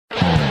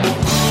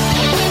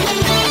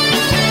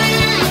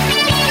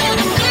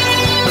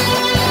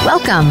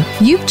Welcome.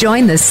 You've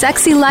joined the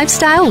Sexy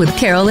Lifestyle with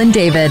Carol and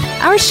David.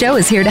 Our show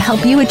is here to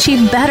help you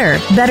achieve better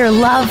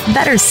love,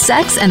 better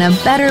sex, and a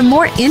better,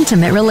 more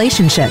intimate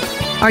relationship.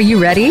 Are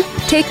you ready?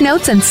 Take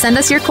notes and send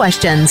us your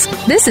questions.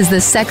 This is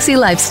the Sexy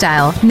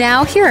Lifestyle.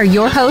 Now, here are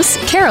your hosts,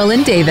 Carol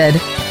and David.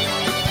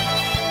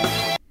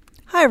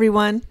 Hi,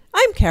 everyone.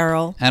 I'm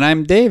Carol. And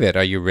I'm David.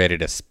 Are you ready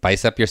to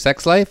spice up your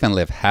sex life and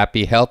live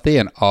happy, healthy,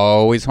 and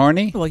always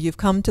horny? Well, you've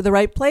come to the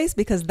right place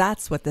because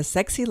that's what the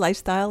Sexy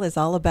Lifestyle is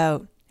all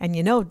about. And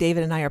you know,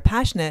 David and I are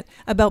passionate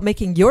about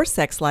making your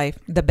sex life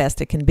the best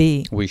it can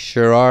be. We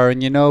sure are.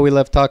 And you know, we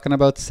love talking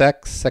about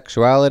sex,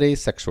 sexuality,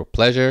 sexual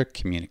pleasure,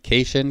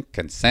 communication,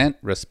 consent,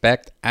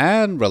 respect,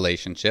 and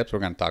relationships. We're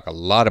going to talk a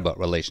lot about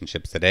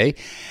relationships today.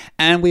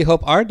 And we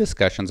hope our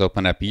discussions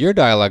open up your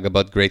dialogue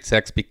about great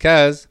sex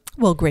because...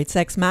 well, great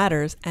sex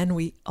matters, and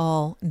we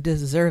all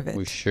deserve it.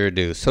 We sure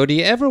do. So do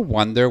you ever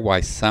wonder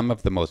why some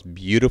of the most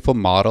beautiful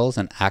models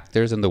and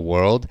actors in the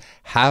world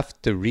have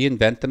to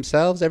reinvent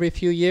themselves every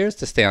few years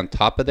to stay on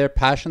top of their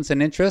passions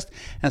and interests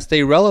and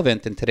stay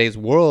relevant in today's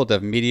world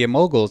of media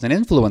moguls and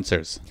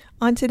influencers?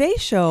 On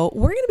today's show,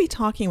 we're going to be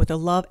talking with a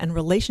love and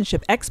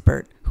relationship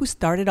expert who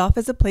started off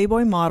as a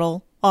Playboy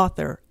model,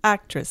 author,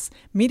 actress,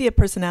 media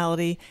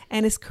personality,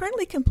 and is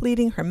currently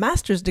completing her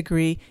master's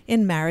degree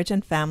in marriage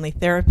and family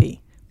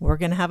therapy. We're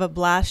going to have a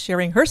blast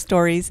sharing her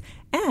stories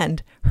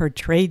and her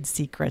trade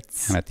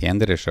secrets. And at the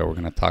end of the show, we're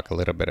going to talk a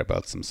little bit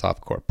about some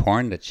softcore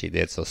porn that she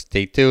did. So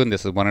stay tuned.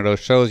 This is one of those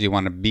shows you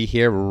want to be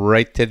here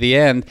right to the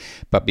end.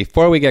 But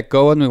before we get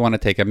going, we want to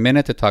take a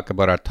minute to talk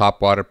about our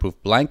top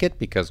waterproof blanket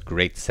because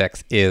great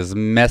sex is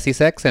messy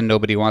sex and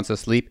nobody wants to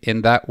sleep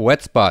in that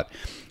wet spot.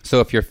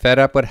 So if you're fed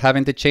up with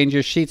having to change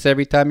your sheets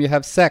every time you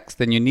have sex,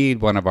 then you need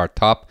one of our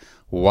top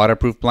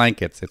waterproof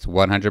blankets. It's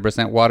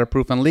 100%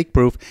 waterproof and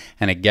leak-proof,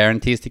 and it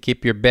guarantees to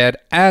keep your bed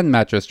and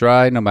mattress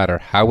dry no matter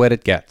how wet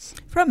it gets.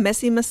 From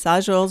messy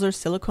massage oils or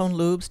silicone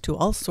lubes to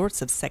all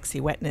sorts of sexy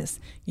wetness,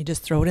 you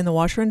just throw it in the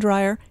washer and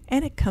dryer,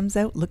 and it comes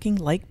out looking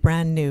like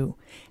brand new.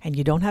 And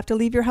you don't have to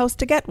leave your house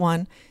to get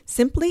one.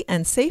 Simply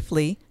and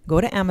safely go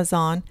to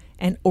Amazon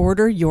and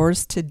order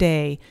yours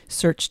today.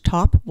 Search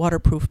Top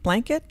Waterproof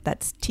Blanket.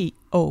 That's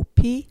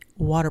T-O-P,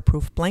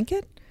 waterproof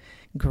blanket.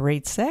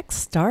 Great sex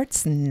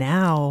starts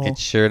now. It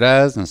sure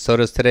does, and so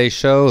does today's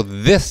show.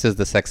 This is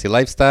The Sexy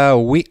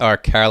Lifestyle. We are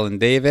Carol and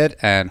David,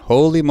 and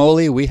holy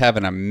moly, we have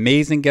an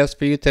amazing guest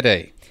for you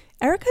today.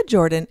 Erika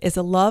Jordan is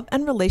a love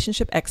and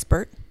relationship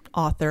expert,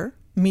 author,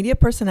 media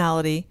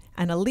personality,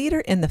 and a leader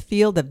in the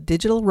field of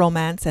digital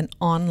romance and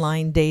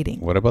online dating.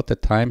 What about the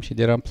time she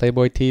did on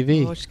Playboy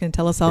TV? Oh, she's going to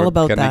tell us all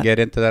about that. We're going to get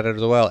into that as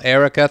well.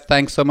 Erika,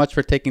 thanks so much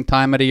for taking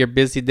time out of your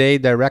busy day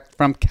direct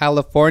from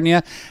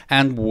California,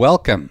 and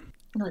welcome.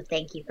 Well,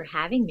 thank you for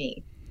having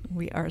me.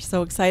 We are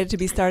so excited to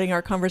be starting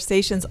our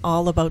conversations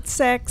all about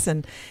sex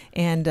and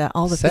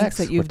all the things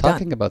that you've done. We're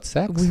talking about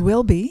sex. We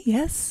will be,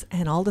 yes,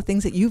 and all the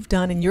things that you've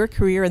done in your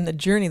career and the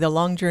journey, the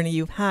long journey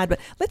you've had. But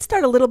let's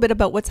start a little bit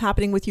about what's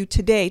happening with you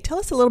today. Tell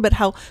us a little bit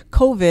how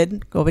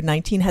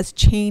COVID-19 has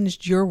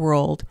changed your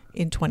world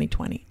in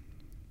 2020.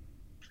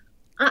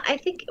 I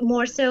think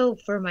more so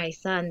for my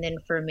son than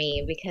for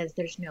me because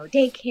there's no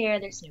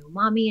daycare, there's no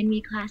mommy and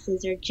me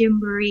classes or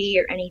gymboree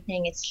or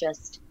anything. It's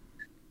just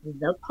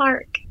the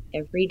park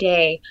every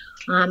day.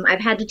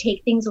 I've had to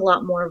take things a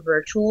lot more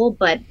virtual,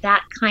 but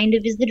that kind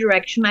of is the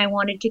direction I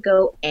wanted to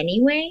go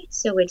anyway.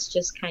 So it's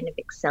just kind of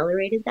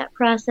accelerated that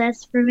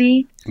process for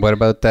me. What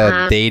about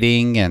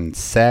dating and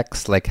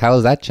sex? Like, how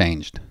has that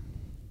changed?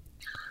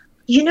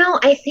 You know,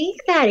 I think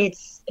that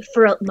it's,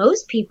 for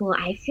most people,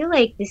 I feel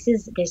like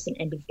there's an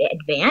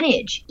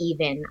advantage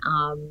even.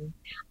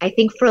 I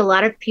think for a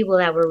lot of people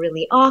that were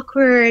really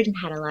awkward and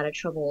had a lot of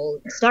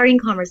trouble starting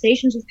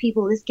conversations with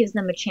people, this gives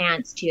them a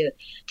chance to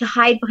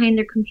hide behind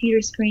their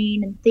computer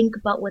screen and think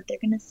about what they're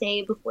going to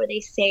say before they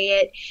say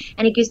it.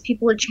 And it gives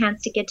people a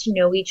chance to get to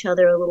know each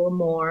other a little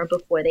more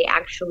before they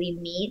actually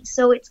meet.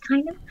 So it's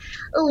kind of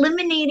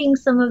eliminating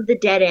some of the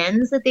dead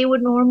ends that they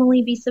would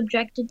normally be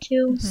subjected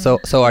to. So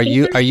are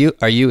you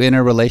in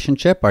a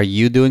relationship? Are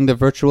you doing the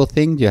virtual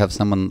thing? Do you have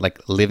someone like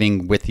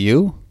living with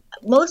you?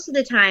 Most of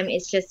the time,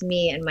 it's just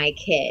me and my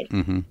kid.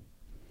 Mm-hmm.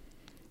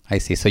 I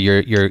see. So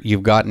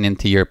you've gotten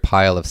into your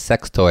pile of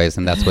sex toys,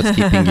 and that's what's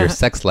keeping your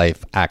sex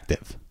life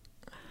active.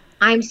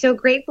 I'm so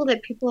grateful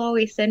that people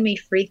always send me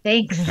free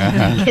things.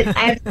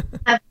 I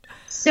have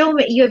so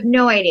many. You have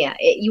no idea.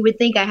 You would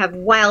think I have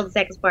wild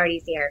sex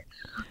parties here.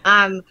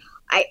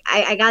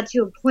 I got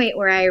to a point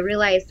where I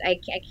realized I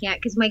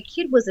can't because my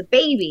kid was a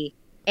baby.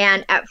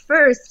 And at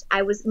first,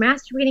 I was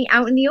masturbating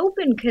out in the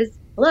open because,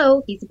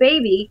 hello, he's a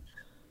baby.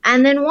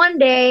 And then one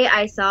day,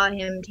 I saw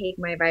him take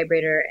my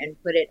vibrator and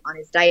put it on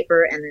his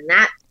diaper, and then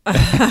that...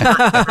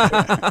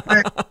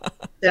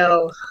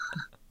 So,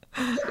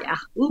 yeah,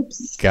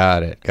 oops.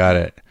 Got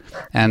it.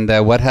 And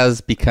what has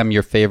become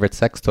your favorite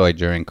sex toy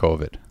during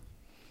COVID?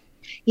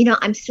 You know,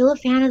 I'm still a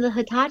fan of the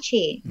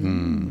Hitachi.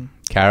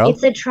 Carol?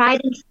 It's a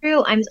tried and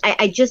true.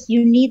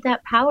 You need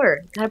that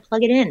power. Got to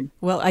plug it in.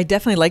 Well, I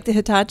definitely like the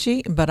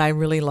Hitachi, but I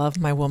really love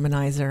my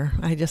womanizer.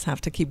 I just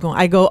have to keep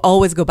going.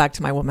 Always go back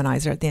to my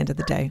womanizer at the end of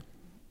the day.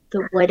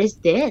 What is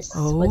this?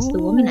 What's the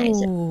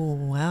womanizer? Oh,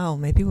 wow.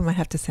 Maybe we might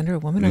have to send her a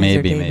womanizer,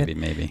 Maybe. David.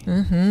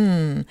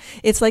 Mm-hmm.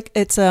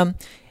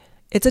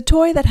 It's a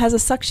toy that has a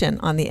suction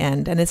on the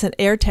end, and it's an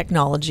air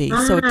technology,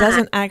 so it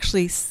doesn't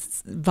actually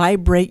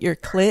vibrate your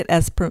clit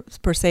as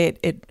per se.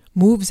 It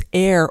moves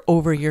air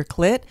over your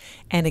clit,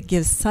 and it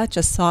gives such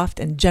a soft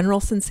and general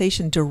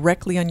sensation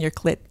directly on your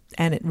clit,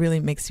 and it really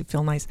makes you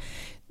feel nice.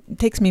 It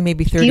takes me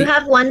maybe 30. Do you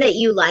have one that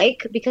you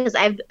like? Because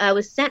I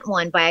was sent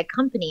one by a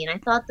company, and I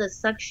thought the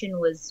suction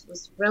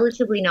was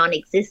relatively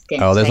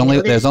non-existent. Oh,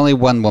 there's only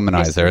one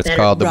womanizer. It's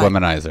called the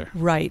Womanizer.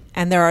 Right,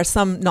 and there are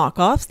some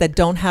knockoffs that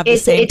don't have the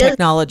same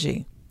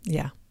technology.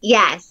 Yeah.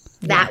 Yes.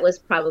 That was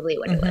probably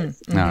what it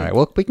was. All right.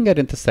 Well, we can get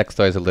into sex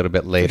toys a little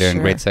bit later, and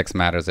Great Sex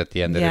Matters at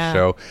the end of the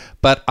show.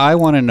 But I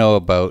want to know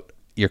about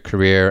your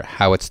career,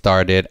 how it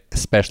started,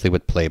 especially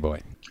with Playboy.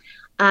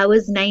 I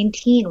was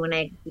 19 when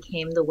I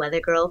became the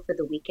weather girl for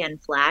the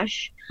Weekend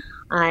Flash.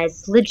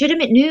 It's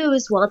legitimate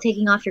news while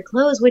taking off your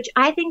clothes, which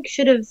I think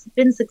should have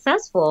been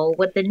successful.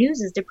 What the news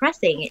is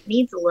depressing. It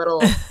needs a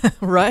little,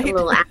 right. A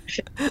little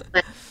action.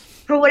 But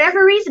for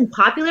whatever reason,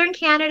 popular in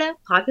Canada,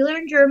 popular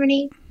in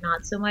Germany,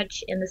 not so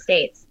much in the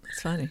States.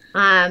 It's funny.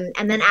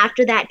 And then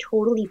after that,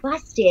 Totally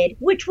Busted,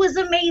 which was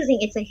amazing.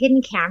 It's a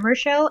hidden camera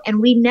show,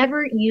 and we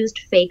never used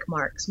fake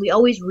marks. We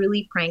always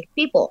really pranked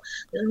people.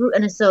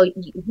 And so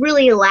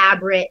really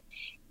elaborate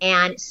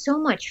and so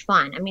much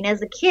fun. I mean,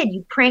 as a kid,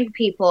 you prank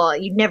people.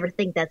 You'd never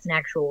think that's an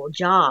actual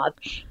job.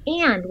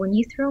 And when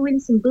you throw in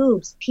some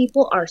boobs,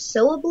 people are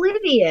so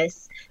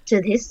oblivious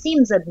to this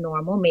seems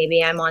abnormal.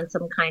 Maybe I'm on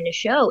some kind of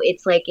show.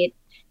 It's like it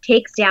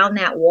takes down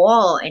that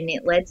wall and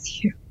it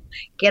lets you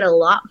get a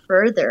lot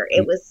further.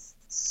 It was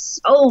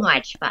so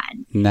much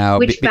fun. Now,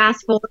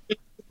 fast forward.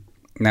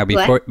 Now,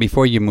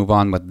 before you move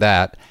on with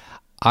that,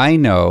 I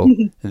know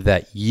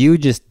that you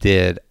just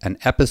did an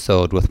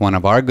episode with one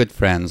of our good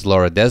friends,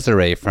 Laura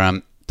Desiree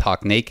from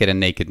Talk Naked and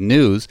Naked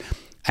News,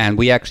 and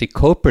we actually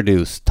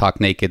co-produced Talk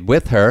Naked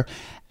with her.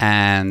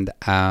 And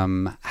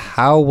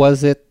how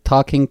was it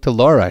talking to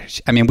Laura?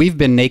 I mean, we've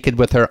been naked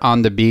with her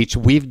on the beach.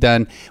 We've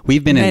been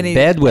in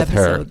bed with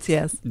her,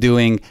 yes,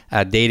 doing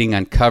Dating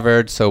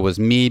Uncovered. So it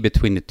was me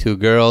between the two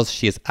girls.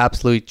 She is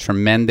absolutely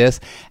tremendous.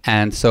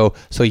 And so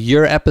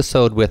your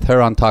episode with her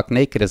on Talk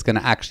Naked is going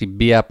to actually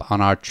be up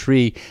on our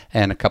tree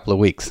in a couple of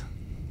weeks.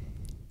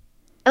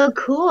 Oh,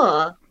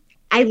 cool.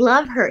 I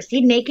love her. See,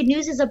 Naked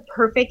News is a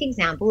perfect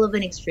example of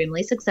an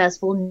extremely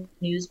successful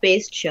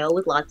news-based show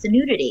with lots of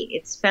nudity.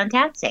 It's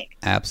fantastic.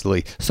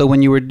 Absolutely. So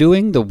when you were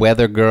doing the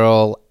Weather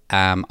Girl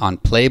on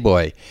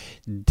Playboy,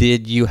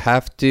 did you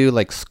have to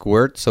like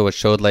squirt so it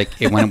showed like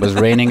when it was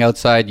raining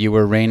outside, you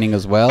were raining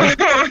as well?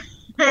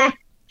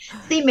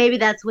 See, maybe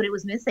that's what it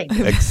was missing.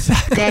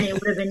 Exactly. Then it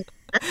would have been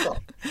successful.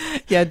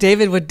 Yeah,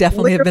 David would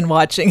definitely have been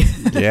watching.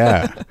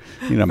 Yeah.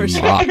 For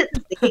sure.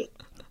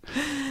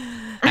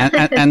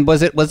 And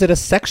was it a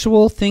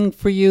sexual thing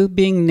for you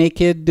being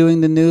naked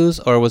doing the news,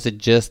 or was it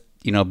just,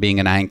 being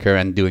an anchor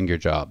and doing your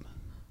job?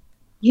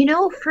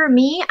 For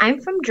me, I'm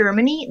from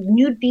Germany,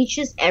 nude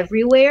beaches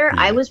everywhere.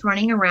 Yeah. I was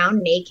running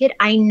around naked.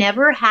 I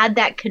never had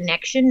that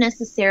connection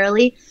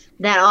necessarily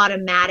that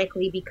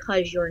automatically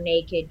because you're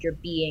naked, you're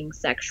being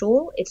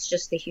sexual. It's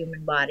just the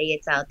human body.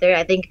 It's out there.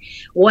 I think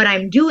what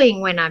I'm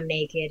doing when I'm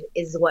naked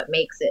is what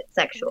makes it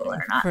sexual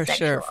or not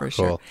sexual. For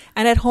sure.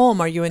 And at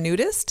home, are you a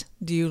nudist?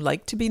 Do you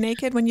like to be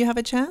naked when you have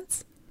a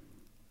chance?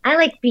 I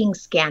like being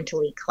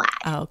scantily clad.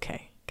 Oh,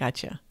 okay.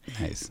 Gotcha.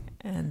 Nice.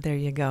 And there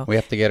you go. We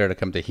have to get her to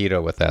come to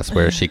Hito with us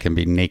where she can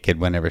be naked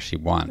whenever she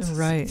wants.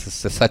 Right.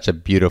 It's such a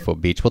beautiful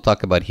beach. We'll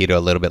talk about Hito a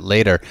little bit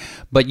later.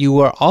 But you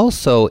were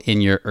also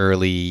in your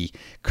early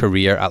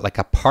career like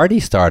a party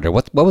starter.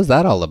 What was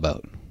that all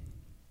about?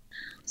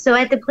 So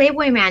at the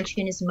Playboy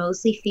Mansion is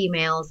mostly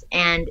females,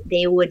 and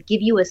they would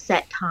give you a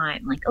set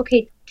time, like,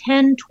 okay,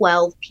 10,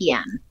 12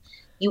 p.m.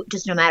 You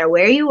just, no matter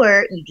where you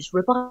were, you just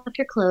rip off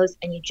your clothes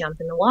and you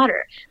jump in the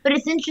water. But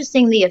it's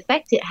interesting the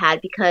effect it had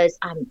because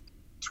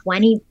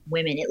 20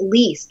 women at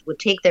least would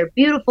take their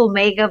beautiful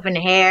makeup and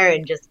hair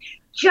and just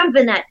jump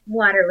in that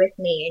water with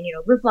me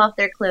and, rip off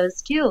their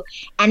clothes too.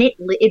 And it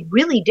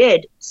really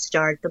did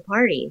start the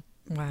party.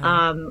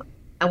 Wow.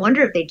 I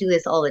wonder if they do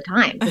this all the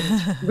time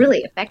because it's really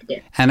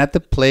effective. And at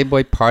the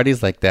Playboy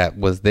parties like that,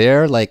 was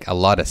there like a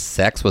lot of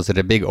sex? Was it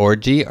a big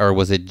orgy, or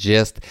was it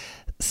just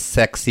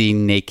sexy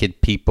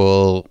naked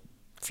people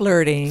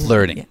flirting?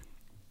 Yeah.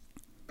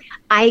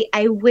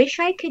 I wish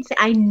I could say.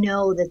 I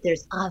know that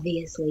there's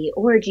obviously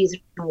orgies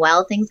and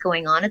wild things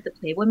going on at the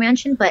Playboy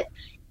Mansion, but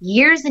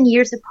years and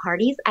years of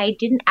parties, I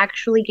didn't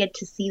actually get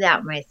to see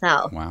that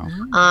myself. Wow.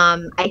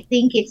 I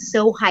think it's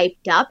so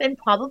hyped up, and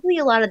probably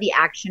a lot of the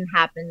action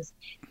happens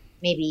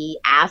maybe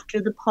after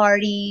the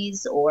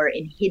parties or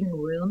in hidden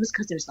rooms,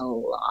 because there's a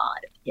lot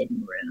of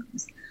hidden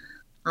rooms.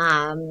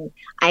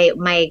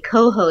 My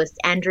co-host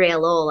Andrea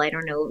Lowell, I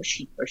don't know if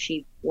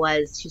she's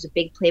a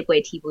big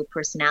Playboy TV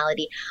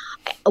personality.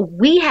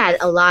 We had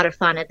a lot of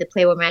fun at the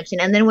Playboy Mansion,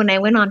 and then when I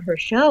went on her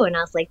show and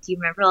I was like, "Do you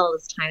remember all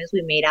those times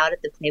we made out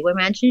at the Playboy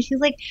Mansion?" She's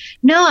like,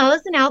 "No, I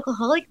was an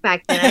alcoholic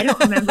back then. I don't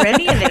remember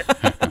any of it."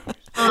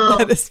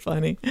 That is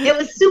funny. It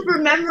was super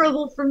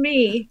memorable for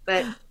me,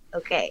 but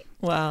okay.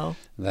 Wow.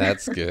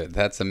 That's good.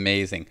 That's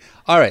amazing.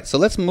 All right, so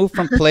let's move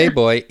from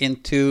Playboy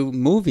into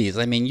movies.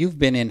 I mean, you've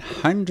been in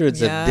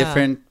hundreds of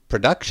different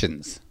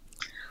productions.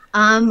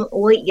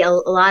 Well, yeah,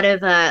 a lot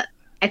of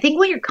I think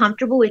when you're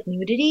comfortable with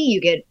nudity, you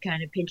get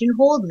kind of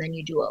pigeonholed, and then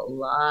you do a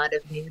lot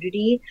of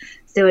nudity.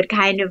 So it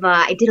kind of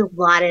I did a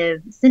lot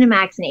of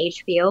Cinemax and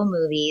HBO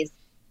movies,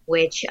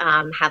 which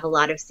have a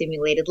lot of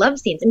simulated love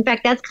scenes. In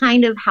fact, that's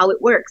kind of how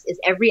it works. Is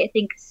every, I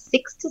think,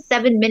 6 to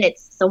 7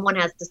 minutes, someone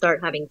has to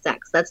start having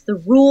sex. That's the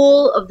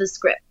rule of the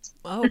script.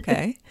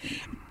 Okay.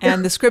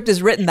 And the script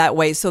is written that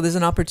way, so there's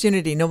an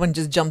opportunity. No one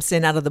just jumps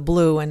in out of the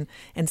blue and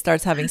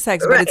starts having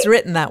sex, but it's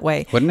written that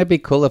way. Wouldn't it be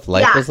cool if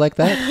life was like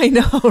that? I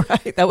know,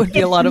 right? That would be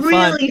a lot of fun.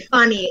 It's really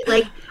funny.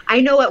 Like, I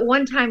know at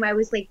one time I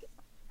was like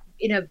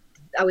there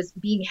was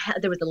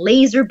a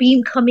laser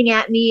beam coming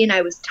at me and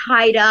I was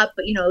tied up,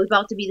 but it was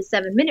about to be the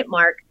 7-minute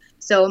mark.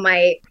 So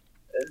my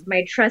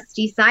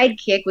trusty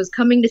sidekick was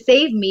coming to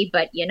save me,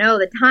 but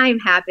the time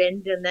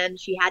happened and then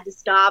she had to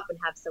stop and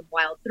have some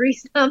wild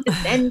threesome and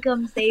then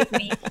come save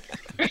me.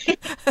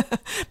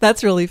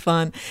 That's really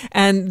fun.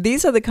 And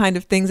these are the kind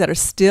of things that are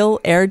still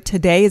aired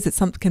today.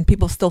 Can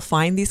people still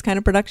find these kind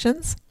of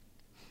productions?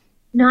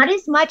 Not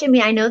as much. I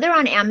mean, I know they're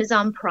on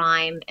Amazon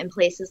Prime and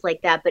places like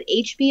that, but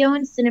HBO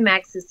and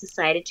Cinemax has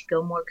decided to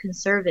go more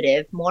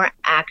conservative, more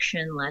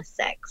action, less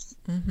sex.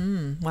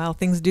 Mm-hmm. Wow,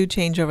 things do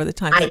change over the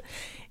time.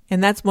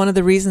 And that's one of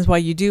the reasons why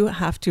you do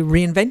have to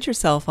reinvent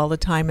yourself all the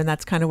time. And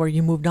that's kind of where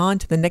you moved on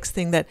to the next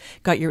thing that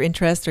got your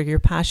interest or your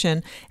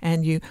passion.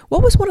 And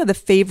what was one of the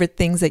favorite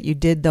things that you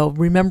did, though,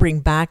 remembering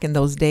back in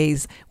those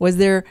days? Was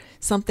there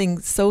something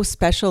so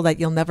special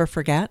that you'll never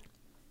forget?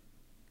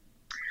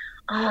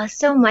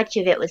 So much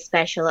of it was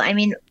special. I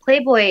mean,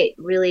 Playboy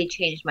really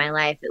changed my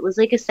life. It was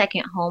like a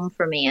second home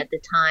for me at the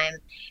time.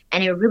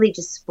 And it really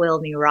just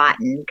spoiled me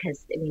rotten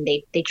because, I mean,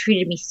 they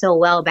treated me so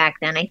well back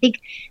then. I think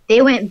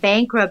they went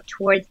bankrupt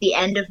towards the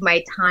end of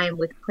my time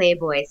with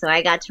Playboy. So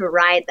I got to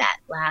ride that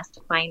last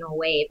final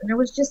wave. And there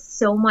was just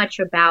so much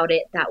about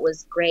it that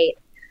was great.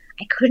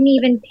 I couldn't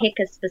even pick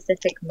a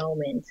specific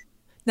moment.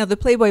 Now, the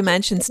Playboy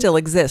Mansion still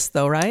exists,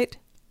 though, right?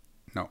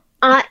 No.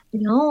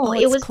 No,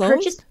 it was closed?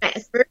 purchased by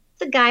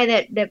the guy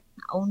that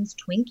owns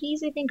Twinkies,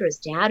 I think, or his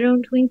dad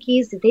owned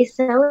Twinkies. Did they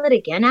sell it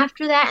again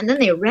after that? And then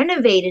they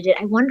renovated it.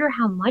 I wonder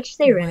how much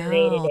they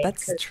renovated it.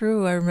 That's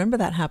true. I remember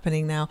that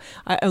happening now.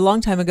 A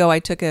long time ago, I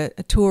took a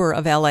tour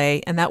of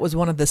LA, and that was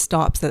one of the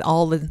stops that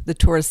all the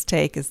tourists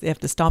take, is they have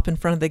to stop in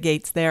front of the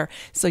gates there.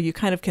 So you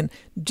kind of can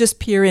just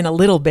peer in a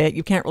little bit.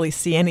 You can't really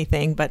see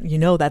anything, but you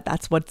know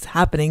that's what's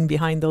happening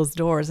behind those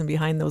doors and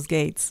behind those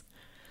gates.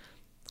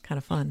 Kind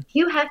of fun.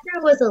 Hugh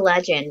Hefner was a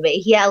legend, but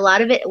a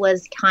lot of it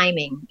was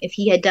timing. If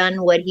he had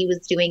done what he was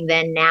doing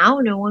then now,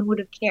 no one would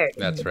have cared.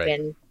 That's right.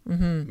 Yep.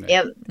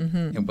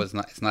 Mm-hmm.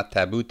 It's not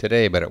taboo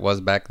today, but it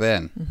was back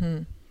then.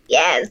 Mm-hmm.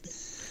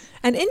 Yes.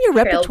 And in your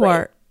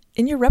repertoire,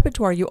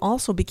 you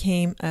also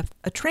became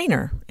a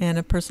trainer and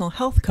a personal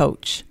health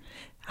coach.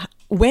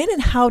 When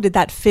and how did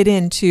that fit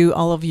into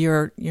all of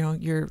your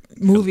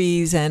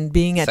movies and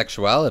being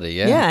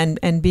sexuality?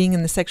 And being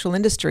in the sexual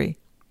industry?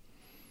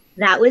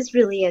 That was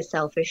really a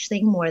selfish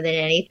thing more than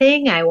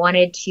anything. I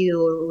wanted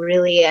to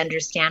really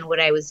understand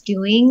what I was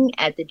doing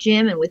at the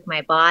gym and with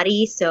my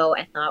body. So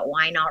I thought,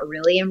 why not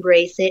really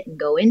embrace it and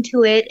go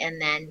into it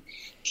and then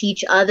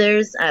teach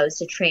others? I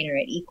was a trainer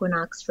at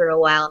Equinox for a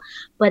while.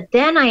 But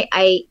then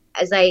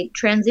as I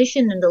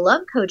transitioned into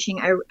love coaching,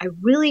 I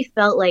really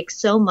felt like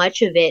so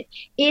much of it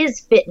is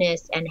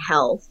fitness and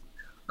health.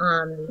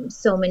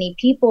 So many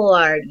people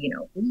are,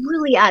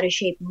 really out of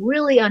shape,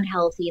 really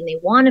unhealthy, and they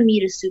want to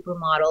meet a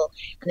supermodel,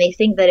 and they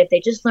think that if they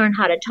just learn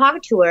how to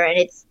talk to her, and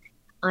it's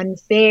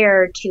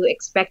unfair to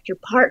expect your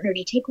partner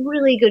to take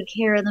really good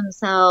care of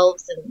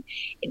themselves,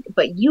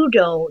 but you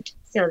don't.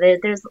 So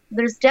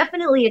there's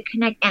definitely a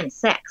connect, and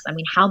sex. I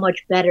mean, how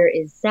much better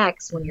is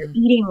sex when you're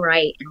eating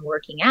right and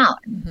working out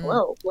and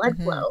blood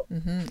flow?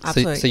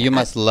 Mm-hmm. So you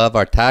must love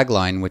our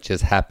tagline, which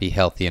is happy,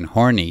 healthy, and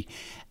horny.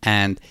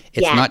 And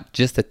it's not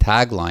just a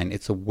tagline,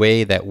 it's a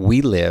way that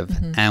we live.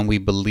 And we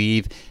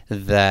believe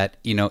that,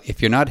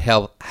 if you're not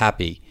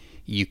happy,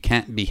 you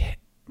can't be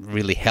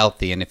really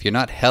healthy. And if you're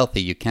not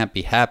healthy, you can't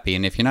be happy.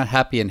 And if you're not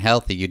happy and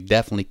healthy, you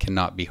definitely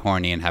cannot be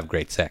horny and have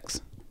great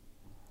sex.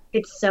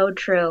 It's so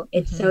true.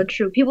 It's so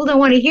true. People don't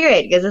want to hear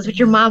it because that's what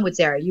your mom would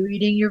say. Are you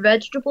eating your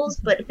vegetables?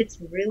 But it's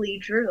really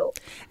true.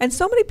 And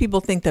so many people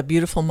think that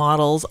beautiful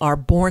models are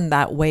born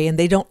that way and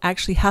they don't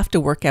actually have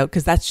to work out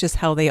because that's just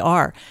how they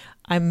are.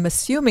 I'm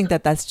assuming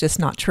that that's just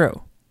not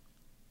true.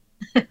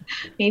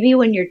 Maybe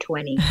when you're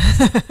 20.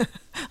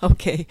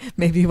 Okay,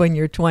 maybe when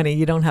you're 20,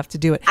 you don't have to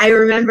do it. I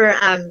remember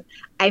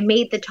I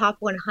made the top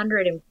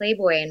 100 in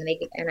Playboy,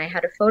 and I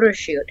had a photo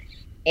shoot.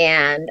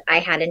 And I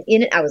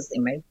was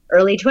in my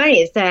early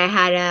 20s, so I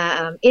had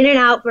a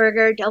In-N-Out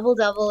burger,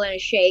 double, and a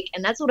shake.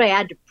 And that's what I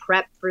had to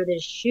prep for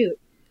this shoot.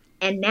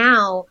 And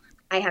now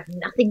I have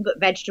nothing but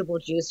vegetable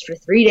juice for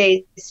 3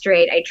 days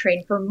straight. I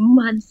train for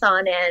months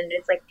on end.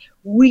 It's like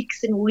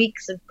weeks and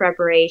weeks of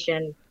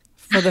preparation.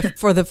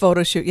 For the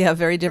photo shoot. Yeah,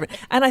 very different.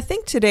 And I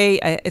think today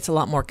it's a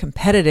lot more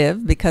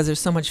competitive because there's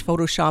so much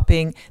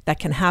photoshopping that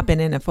can happen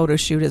in a photo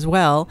shoot as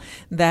well,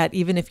 that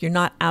even if you're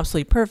not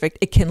absolutely perfect,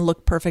 it can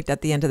look perfect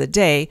at the end of the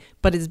day.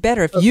 But it's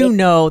better if you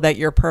know that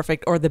you're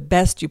perfect or the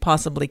best you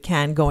possibly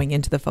can going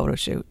into the photo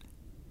shoot.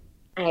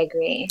 I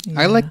agree.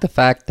 Yeah. I like the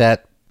fact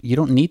that you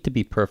don't need to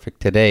be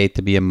perfect today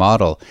to be a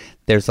model.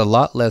 There's a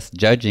lot less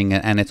judging,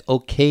 and it's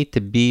okay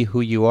to be who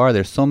you are.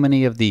 There's so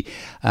many of the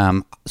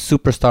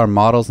superstar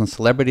models and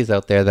celebrities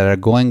out there that are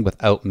going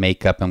without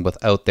makeup and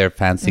without their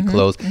fancy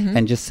clothes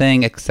and just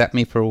saying, accept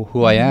me for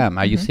who I am.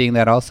 Are you seeing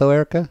that also,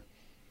 Erika?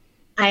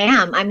 I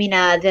am. I mean,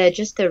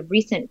 the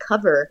recent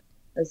cover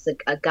was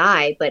a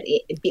guy, but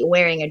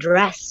wearing a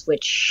dress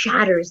which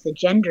shatters the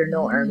gender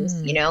norms,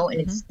 and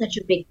it's such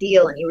a big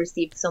deal, and he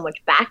received so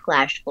much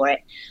backlash for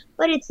it.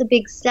 But it's a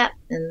big step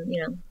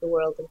in, the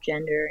world of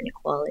gender and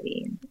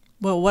equality.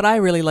 Well, what I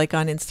really like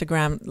on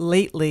Instagram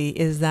lately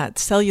is that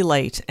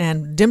cellulite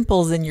and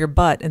dimples in your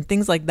butt and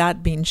things like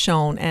that being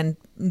shown. And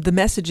the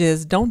message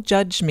is, don't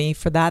judge me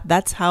for that.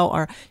 That's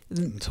how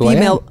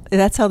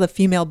that's how the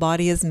female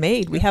body is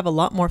made. We have a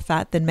lot more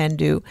fat than men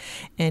do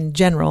in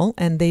general,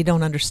 and they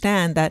don't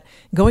understand that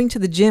going to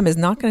the gym is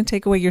not going to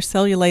take away your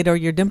cellulite or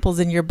your dimples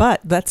in your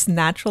butt. That's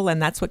natural,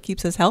 and that's what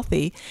keeps us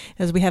healthy,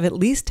 as we have at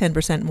least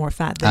 10% more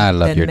fat than men. I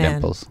love your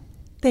dimples.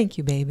 Thank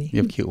you, baby.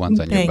 You have cute ones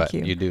on your butt.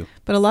 You do.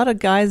 But a lot of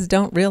guys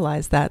don't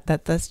realize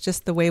that's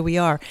just the way we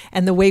are.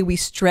 And the way we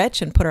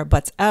stretch and put our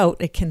butts out,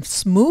 it can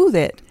smooth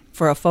it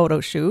for a photo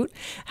shoot.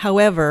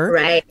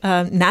 However,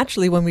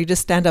 naturally, when we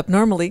just stand up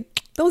normally,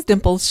 those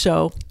dimples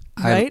show.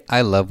 Right?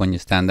 I love when you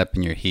stand up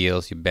in your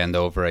heels, you bend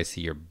over, I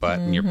see your butt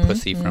and your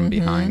pussy from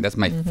behind. That's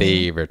my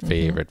favorite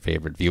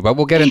view. But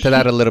we'll get into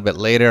that a little bit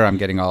later. I'm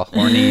getting all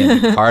horny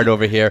and hard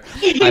over here.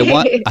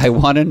 I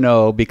want to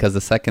know, because the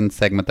second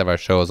segment of our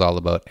show is all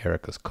about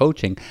Erika's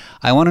coaching.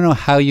 I want to know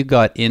how you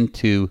got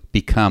into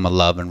become a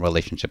love and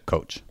relationship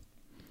coach.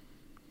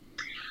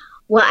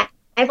 Well,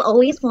 I've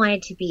always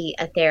wanted to be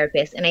a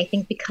therapist, and I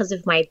think because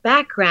of my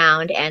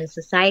background and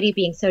society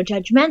being so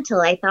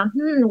judgmental, I thought,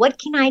 what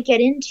can I get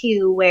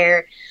into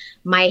where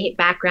my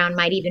background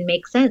might even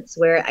make sense,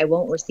 where I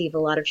won't receive a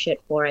lot of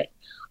shit for it.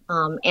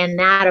 And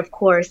that, of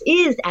course,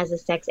 is as a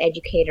sex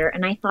educator.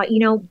 And I thought,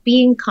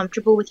 being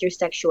comfortable with your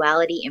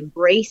sexuality,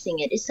 embracing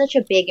it is such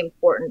a big,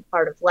 important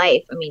part of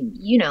life. I mean,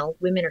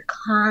 women are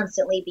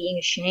constantly being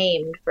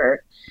ashamed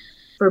for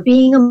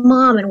being a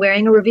mom and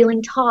wearing a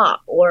revealing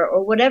top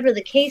or whatever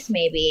the case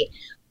may be.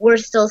 We're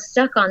still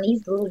stuck on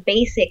these little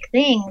basic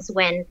things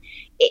when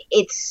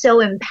it's so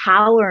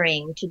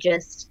empowering to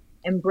just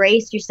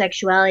embrace your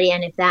sexuality.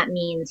 And if that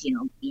means,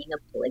 being a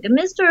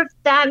polygamist, or if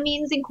that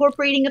means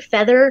incorporating a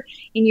feather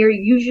in your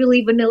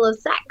usually vanilla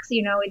sex,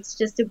 it's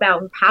just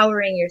about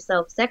empowering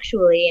yourself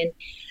sexually and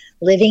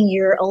living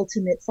your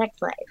ultimate sex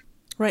life.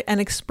 Right.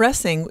 And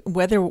expressing,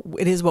 whether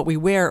it is what we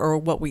wear or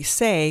what we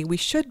say, we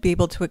should be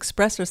able to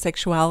express our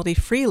sexuality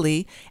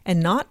freely and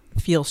not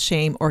feel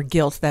shame or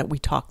guilt that we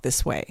talk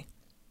this way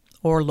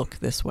or look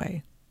this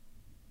way.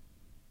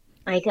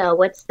 Like,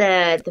 what's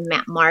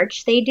the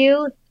march they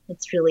do?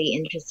 It's really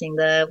interesting.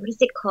 What is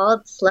it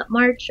called? Slut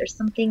March or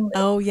something?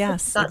 Oh,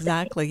 yes,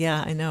 exactly.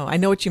 Yeah, I know. I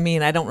know what you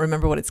mean. I don't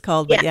remember what it's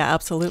called, but yeah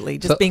absolutely.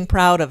 Just being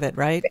proud of it,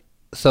 right?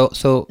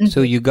 So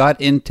you got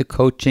into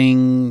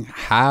coaching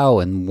how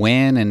and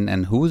when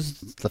and who's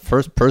the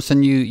first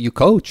person you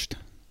coached?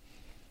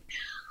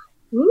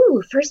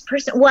 Ooh, first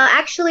person. Well,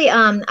 actually,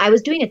 I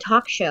was doing a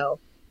talk show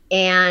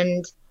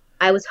and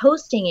I was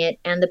hosting it,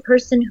 and the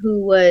person who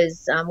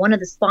was one of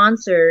the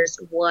sponsors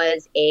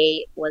was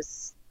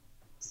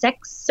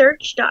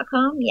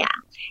sexsearch.com. Yeah.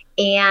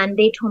 And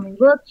they told me,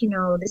 look,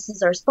 this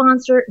is our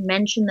sponsor,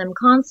 mention them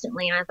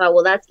constantly. And I thought,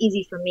 well, that's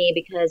easy for me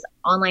because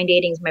online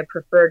dating is my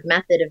preferred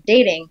method of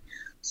dating.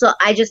 So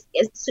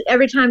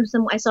every time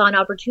I saw an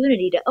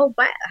opportunity to,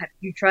 have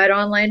you tried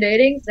online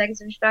dating?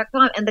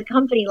 Sexsearch.com. And the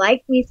company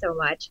liked me so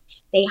much,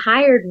 they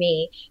hired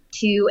me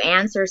to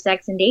answer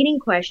sex and dating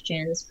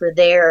questions for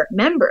their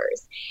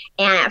members.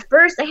 And at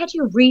first I had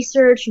to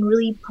research and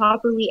really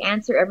properly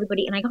answer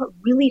everybody. And I got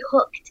really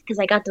hooked because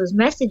I got those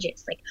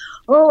messages like,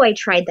 I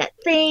tried that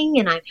thing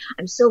and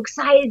I'm so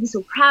excited and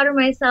so proud of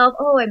myself.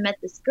 I met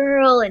this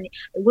girl and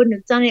I wouldn't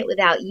have done it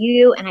without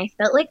you. And I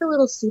felt like a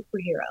little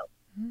superhero.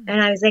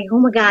 And I was like, oh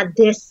my God,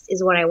 this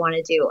is what I want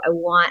to do. I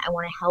want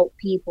to help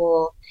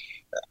people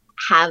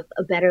have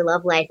a better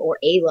love life or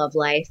a love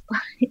life.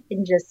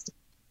 And just,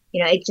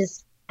 it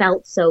just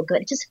felt so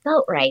good. It just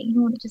felt right.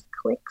 It just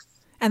clicks.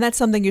 And that's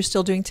something you're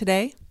still doing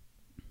today?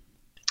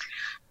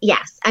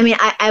 Yes. I mean,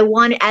 I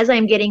want, as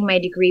I'm getting my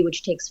degree,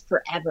 which takes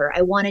forever,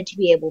 I wanted to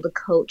be able to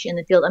coach in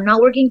the field. I'm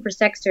not working for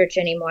Sex Search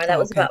anymore. That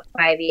was about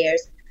 5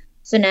 years.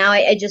 So now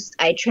I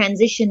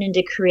transitioned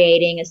into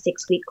creating a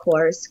 6-week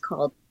course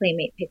called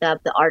Playmate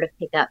Pickup, the art of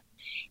pickup.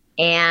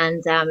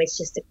 And it's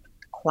just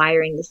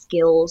acquiring the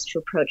skills to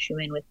approach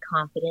women with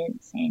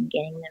confidence and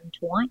getting them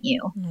to want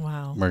you.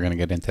 Wow. We're going to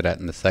get into that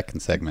in the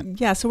second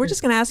segment. Yeah, so we're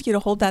just going to ask you to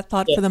hold that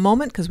thought for the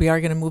moment because we are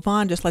going to move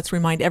on. Just let's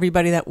remind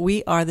everybody that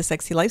we are The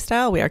Sexy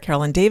Lifestyle. We are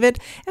Carol and David,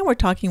 and we're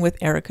talking with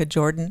Erika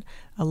Jordan,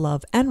 a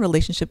love and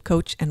relationship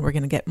coach, and we're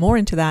going to get more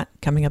into that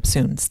coming up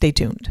soon. Stay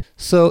tuned.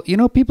 So,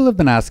 people have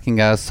been asking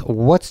us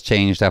what's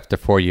changed after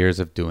 4 years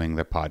of doing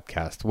the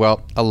podcast.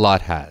 Well, a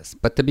lot has.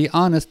 But to be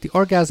honest, the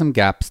orgasm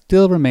gap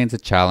still remains a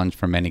challenge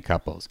for many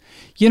couples.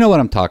 You know what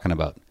I'm talking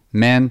about.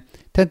 Men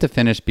tend to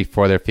finish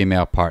before their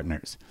female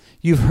partners.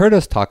 You've heard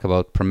us talk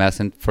about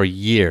Promescent for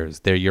years.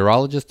 Their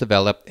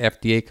urologist-developed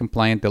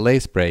FDA-compliant delay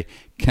spray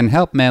can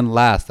help men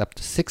last up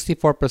to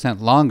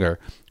 64% longer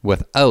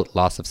without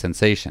loss of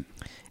sensation.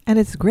 And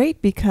it's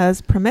great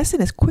because Promescent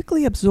is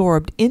quickly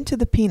absorbed into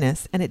the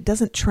penis and it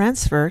doesn't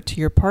transfer to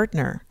your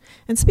partner.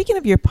 And speaking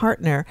of your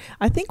partner,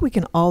 I think we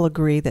can all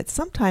agree that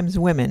sometimes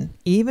women,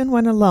 even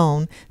when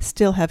alone,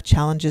 still have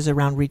challenges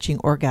around reaching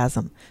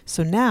orgasm.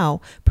 So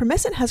now,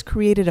 Promescent has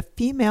created a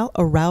female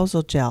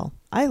arousal gel.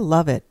 I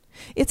love it.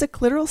 It's a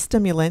clitoral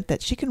stimulant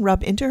that she can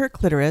rub into her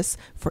clitoris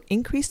for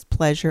increased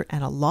pleasure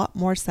and a lot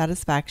more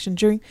satisfaction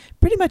during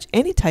pretty much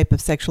any type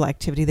of sexual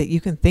activity that you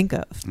can think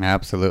of.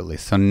 Absolutely.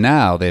 So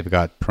now they've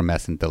got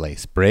Promescent delay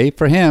spray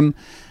for him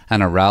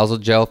and arousal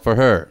gel for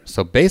her.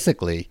 So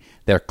basically,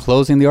 they're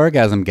closing the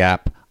orgasm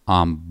gap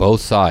on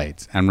both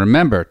sides. And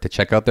remember to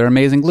check out their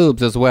amazing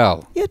lubes as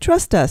well. Yeah,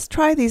 trust us.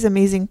 Try these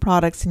amazing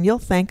products and you'll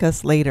thank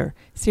us later.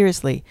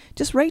 Seriously,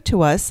 just write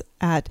to us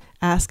at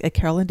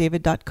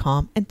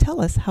ask@carolanddavid.com and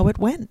tell us how it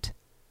went.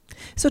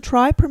 So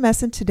try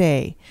Promescent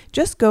today.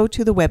 Just go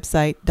to the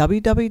website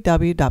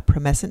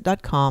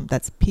www.promescent.com.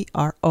 That's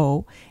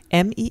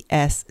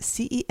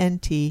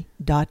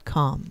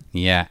PROMESCENT.com.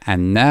 Yeah,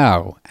 and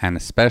now, and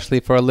especially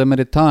for a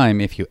limited time,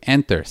 if you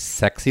enter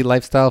Sexy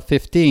Lifestyle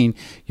 15,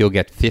 you'll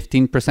get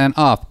 15%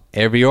 off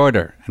every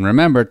order. And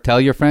remember, tell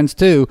your friends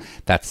too.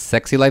 That's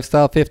Sexy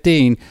Lifestyle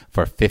 15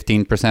 for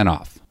 15%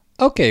 off.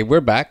 Okay, we're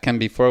back, and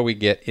before we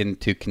get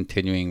into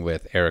continuing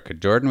with Erika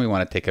Jordan, we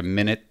want to take a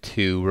minute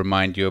to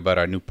remind you about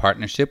our new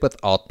partnership with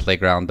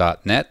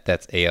altplayground.net.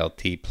 That's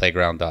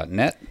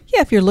altplayground.net. Yeah,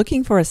 if you're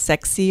looking for a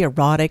sexy,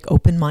 erotic,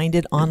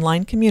 open-minded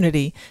online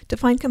community to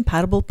find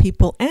compatible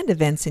people and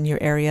events in your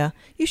area,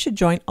 you should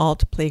join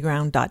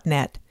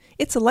altplayground.net.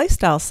 It's a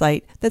lifestyle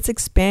site that's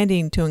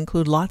expanding to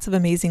include lots of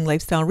amazing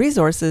lifestyle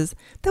resources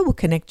that will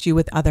connect you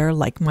with other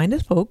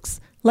like-minded folks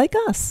like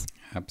us.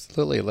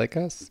 Absolutely, like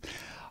us.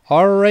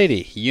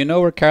 Alrighty,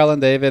 we're Carol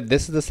and David.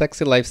 This is The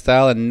Sexy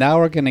Lifestyle, and now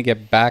we're going to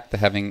get back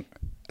to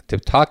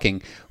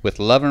talking with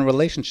love and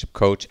relationship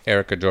coach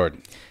Erika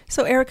Jordan.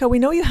 So Erika, we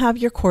know you have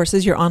your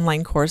courses, your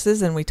online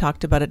courses, and we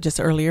talked about it just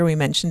earlier. We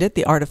mentioned it,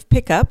 The Art of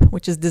Pickup,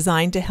 which is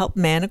designed to help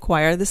men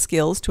acquire the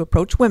skills to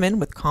approach women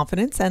with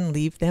confidence and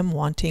leave them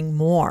wanting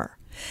more.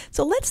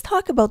 So let's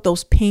talk about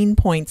those pain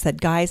points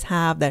that guys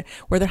have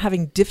where they're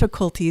having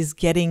difficulties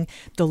getting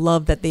the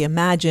love that they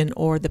imagine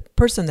or the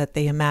person that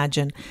they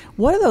imagine.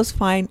 What are those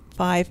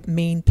five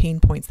main pain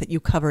points that you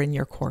cover in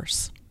your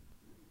course?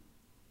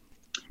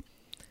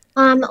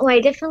 Well, I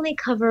definitely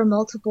cover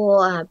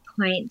multiple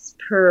points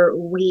per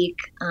week.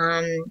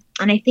 And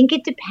I think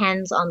it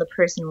depends on the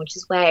person, which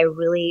is why I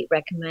really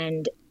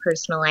recommend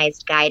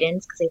personalized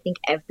guidance, because I think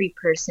every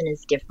person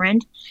is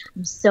different.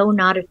 I'm so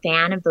not a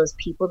fan of those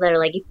people that are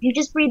like, if you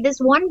just read this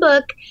one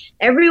book,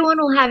 everyone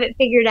will have it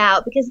figured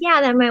out, because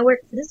that might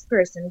work for this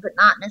person, but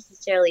not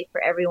necessarily for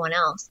everyone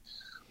else.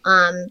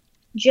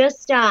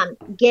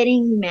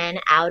 Getting men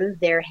out of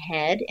their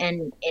head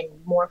and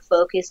more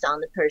focused on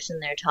the person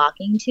they're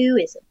talking to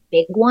is a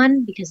big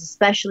one, because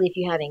especially if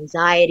you have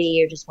anxiety,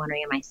 you're just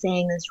wondering, am I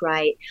saying this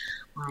right?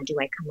 Do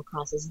I come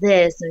across as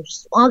this? And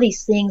just all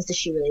these things. Does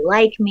she really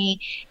like me?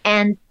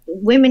 And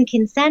women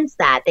can sense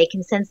that. They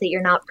can sense that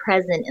you're not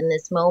present in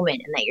this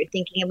moment and that you're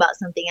thinking about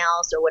something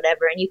else or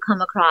whatever, and you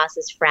come across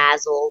as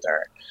frazzled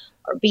or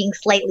being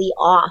slightly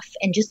off.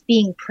 And just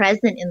being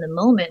present in the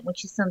moment,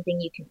 which is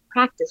something you can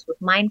practice with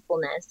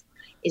mindfulness,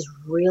 is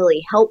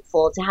really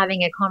helpful to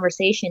having a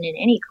conversation in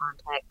any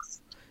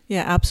context.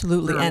 Yeah,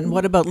 absolutely. And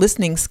what about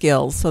listening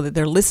skills, so that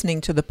they're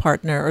listening to the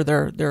partner or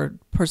their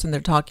person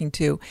they're talking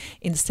to,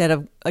 instead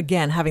of,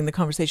 again, having the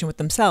conversation with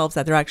themselves,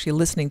 that they're actually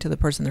listening to the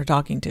person they're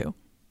talking to?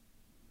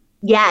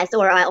 Yes,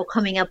 or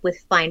coming up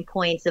with fine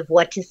points of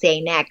what to say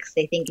next.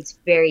 I think it's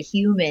very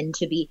human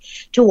to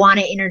want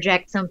to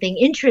interject something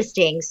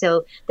interesting.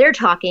 So they're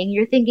talking,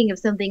 you're thinking of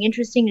something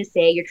interesting to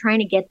say, you're trying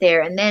to get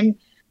there, and then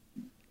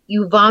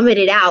you vomit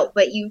it out,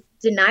 but you've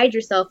denied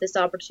yourself this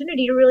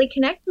opportunity to really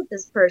connect with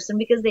this person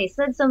because they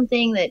said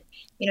something that,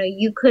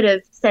 you could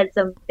have said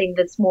something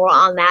that's more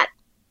on that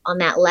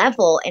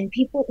level. And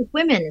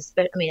women,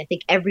 especially, I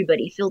think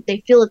everybody feel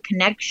a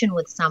connection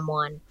with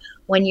someone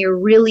when you're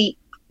really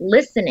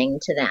listening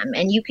to them,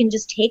 and you can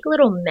just take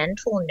little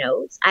mental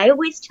notes. I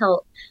always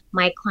tell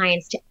my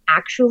clients to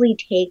actually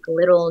take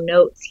little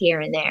notes here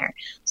and there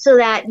so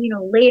that,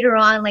 later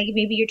on, like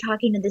maybe you're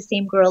talking to the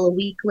same girl a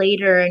week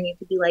later and you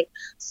could be like,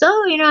 so,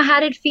 how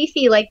did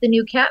Fifi like the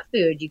new cat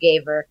food you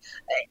gave her?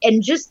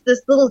 And just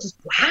this little,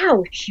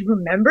 wow, she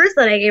remembers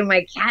that I gave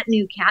my cat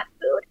new cat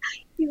food.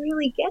 It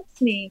really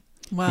gets me.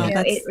 Wow,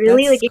 it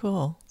really that's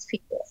cool.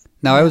 People.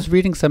 Now, I was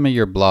reading some of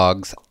your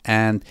blogs,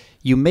 and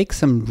you make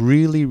some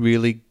really,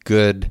 really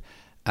good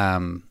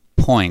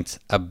points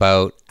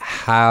about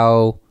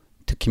how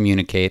to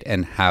communicate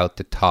and how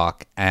to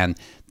talk, and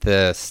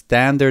the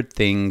standard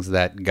things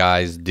that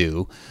guys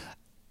do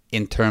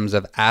in terms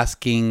of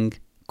asking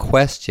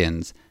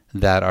questions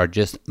that are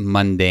just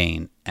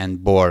mundane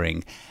and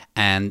boring,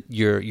 and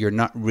you're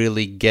not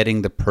really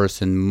getting the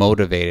person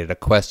motivated. A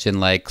question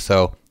like,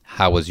 so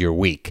how was your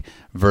week?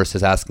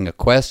 Versus asking a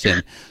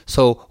question,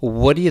 so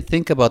what do you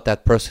think about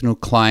that person who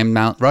climbed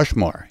Mount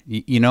Rushmore?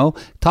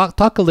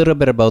 Talk a little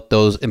bit about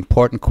those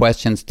important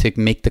questions to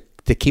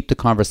keep the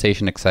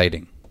conversation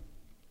exciting.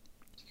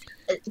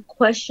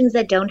 Questions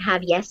that don't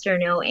have yes or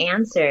no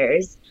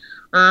answers.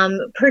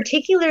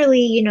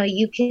 Particularly,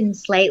 you can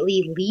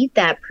slightly lead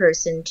that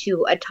person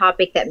to a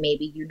topic that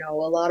maybe you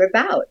know a lot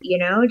about,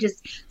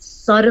 just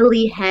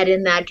subtly head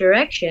in that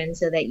direction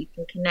so that you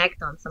can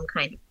connect on some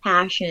kind of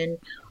passion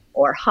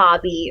or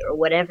hobby or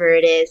whatever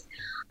it is.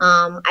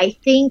 I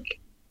think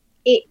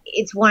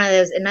it's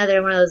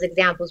another one of those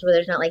examples where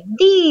there's not like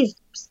these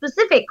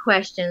specific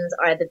questions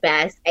are the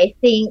best. I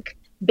think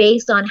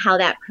based on how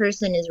that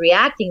person is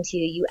reacting to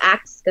you, you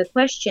ask a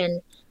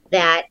question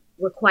that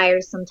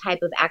requires some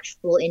type of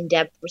actual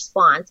in-depth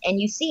response, and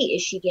you see,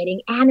 is she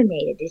getting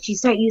animated? Did she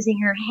start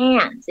using her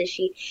hands? Is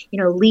she,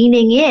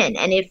 leaning in?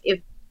 And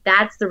if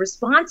that's the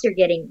response you're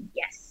getting,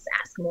 yes,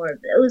 ask more of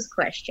those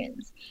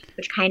questions,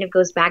 which kind of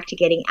goes back to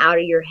getting out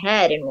of your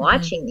head and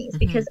watching these,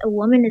 because a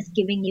woman is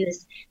giving you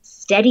this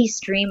steady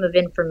stream of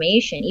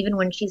information, even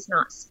when she's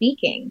not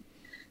speaking.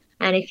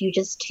 And if you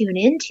just tune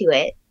into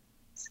it,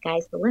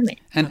 sky's the limit.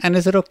 And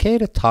is it okay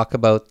to talk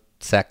about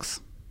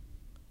sex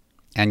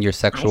and your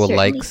sexual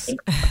likes?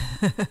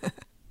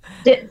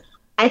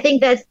 I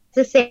think that's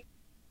the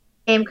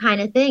same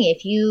kind of thing.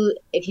 If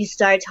you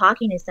start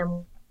talking to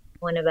someone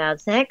about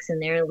sex and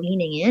they're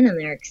leaning in and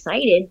they're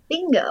excited,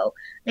 bingo.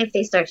 And if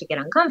they start to get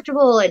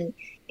uncomfortable and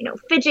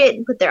fidget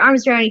and put their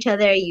arms around each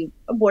other, you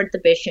abort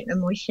the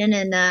emotion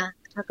and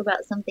talk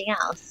about something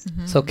else.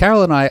 So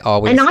Carol and I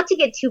always, and not to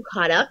get too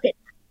caught up in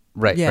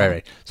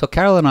right. So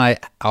Carol and I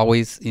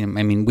always,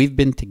 we've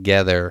been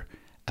together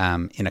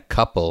in a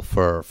couple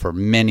for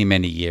many,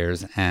 many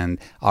years, and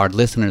our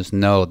listeners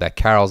know that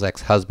Carol's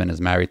ex-husband is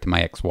married to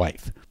my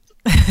ex-wife.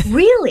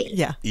 Really?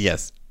 Yeah.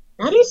 Yes.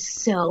 That is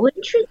so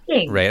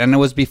interesting. Right. And it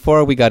was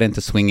before we got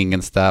into swinging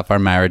and stuff. Our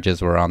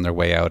marriages were on their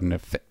way out. And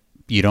if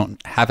you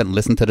haven't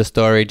listened to the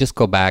story, just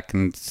go back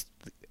and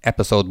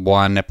episode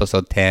 1,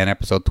 episode 10,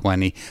 episode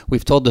 20.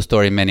 We've told the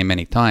story many,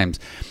 many times.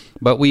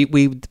 But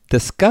we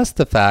discussed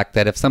the fact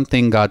that if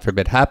something, God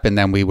forbid, happened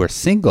and we were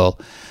single,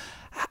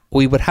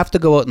 we would have to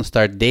go out and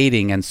start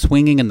dating, and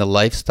swinging in the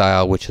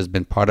lifestyle, which has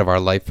been part of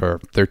our life for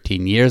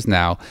 13 years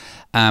now,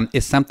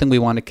 is something we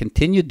want to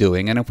continue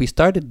doing. And if we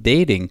started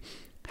dating,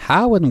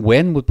 how and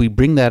when would we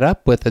bring that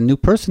up with a new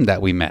person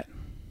that we met?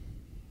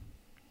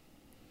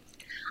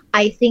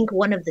 I think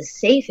one of the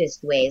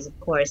safest ways, of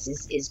course,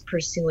 is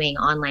pursuing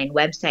online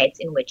websites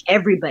in which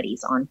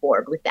everybody's on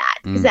board with that,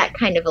 because that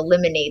kind of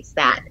eliminates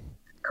that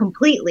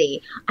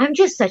completely. I'm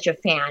just such a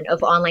fan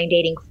of online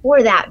dating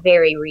for that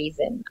very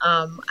reason.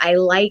 I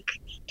like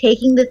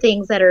taking the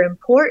things that are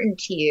important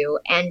to you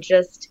and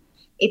just,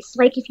 it's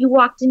like if you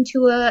walked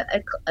into a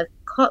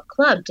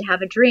club to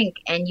have a drink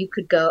and you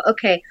could go,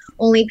 okay,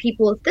 only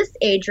people of this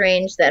age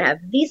range that have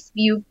this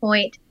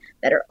viewpoint,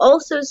 that are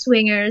also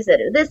swingers,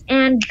 that are this,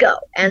 and go.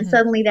 And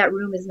suddenly that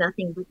room is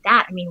nothing but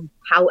that. I mean,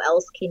 how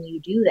else can you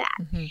do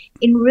that?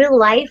 In real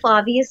life,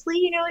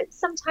 obviously,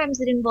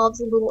 sometimes it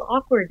involves a little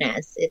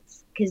awkwardness.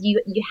 It's because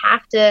you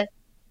have to,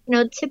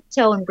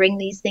 tiptoe and bring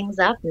these things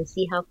up and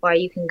see how far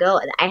you can go.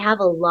 I have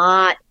a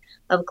lot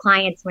of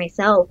clients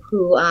myself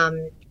who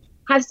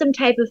have some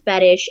type of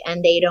fetish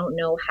and they don't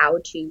know how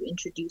to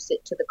introduce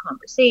it to the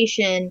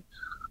conversation.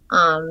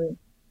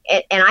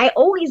 And I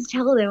always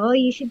tell them, oh,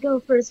 you should go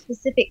for a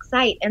specific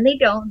site. And they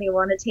don't. They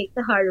want to take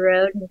the hard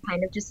road and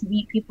kind of just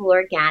meet people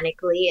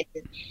organically.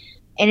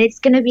 And it's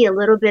going to be a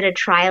little bit of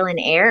trial and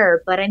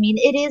error. But, I mean,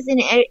 it is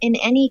in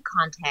any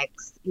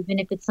context, even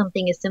if it's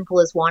something as simple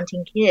as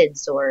wanting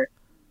kids or,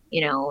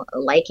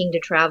 liking to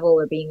travel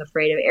or being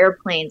afraid of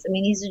airplanes. I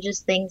mean, these are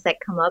just things that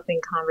come up in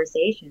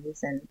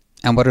conversations.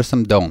 And what are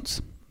some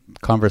don'ts?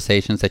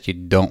 Conversations that you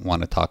don't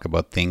want to talk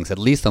about things, at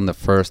least on the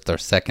first or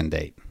second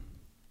date.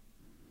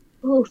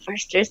 Oh,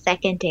 first or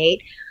second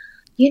date.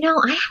 I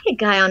had a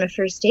guy on a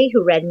first date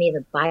who read me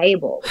the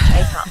Bible, which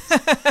I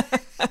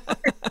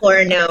thought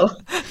or no.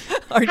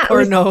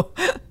 Hardcore no.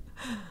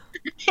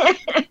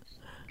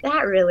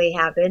 That really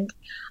happened.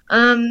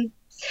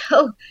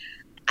 So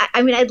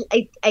I mean,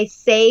 I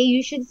say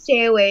you should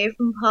stay away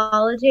from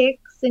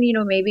politics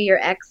and, maybe your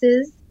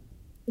exes.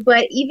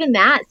 But even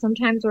that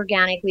sometimes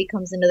organically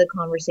comes into the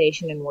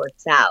conversation and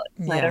works out.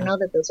 So I don't know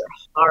that those are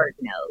hard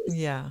no's.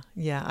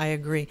 Yeah, I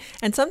agree.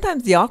 And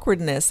sometimes the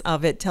awkwardness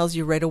of it tells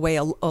you right away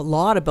a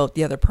lot about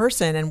the other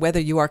person and whether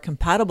you are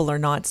compatible or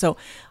not. So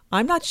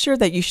I'm not sure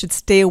that you should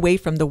stay away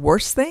from the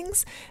worst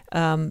things,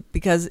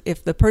 because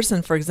if the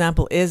person, for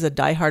example, is a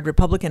diehard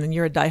Republican and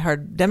you're a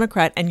diehard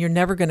Democrat and you're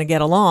never going to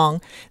get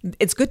along,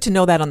 it's good to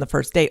know that on the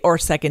first date or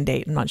second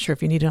date. I'm not sure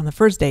if you need it on the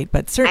first date,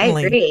 but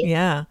certainly, I agree.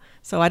 Yeah.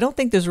 So I don't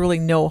think there's really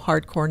no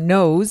hardcore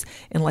no's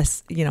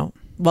unless,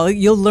 well,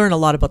 you'll learn a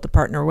lot about the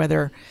partner,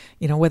 whether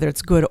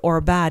it's good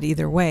or bad,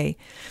 either way.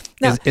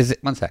 Now, is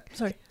it, one sec.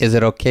 Sorry. Is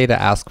it okay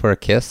to ask for a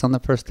kiss on the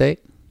first date?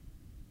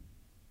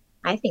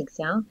 I think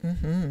so.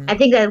 Mm-hmm. I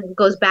think that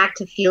goes back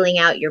to feeling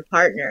out your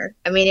partner.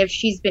 I mean, if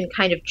she's been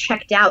kind of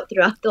checked out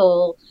throughout the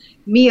whole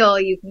meal,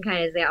 you can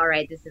kind of say, all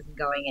right, this isn't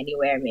going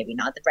anywhere. Maybe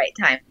not the right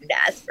time to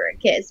ask for a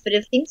kiss. But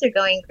if things are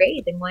going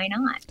great, then why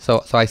not?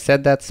 So I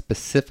said that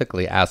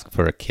specifically, ask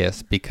for a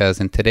kiss, because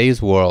in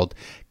today's world,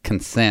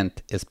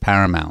 consent is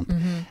paramount.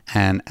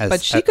 Mm-hmm.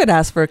 But she could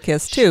ask for a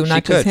kiss too,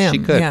 not just him. She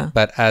could. Yeah.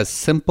 But as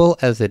simple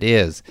as it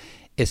is,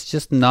 it's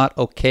just not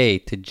okay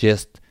to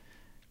just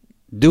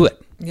do it.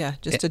 Yeah,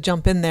 just to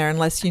jump in there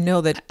unless you know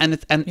that.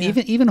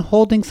 Even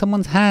holding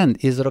someone's hand.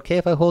 Is it okay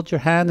if I hold your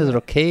hand? Is it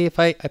okay if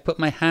I put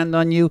my hand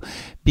on you?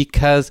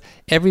 Because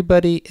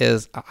everybody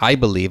is, I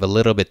believe, a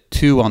little bit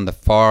too on the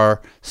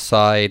far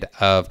side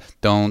of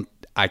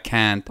I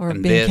can't, or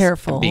and being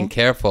careful. And being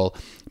careful.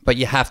 But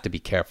you have to be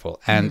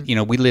careful. And,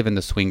 we live in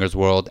the swingers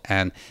world,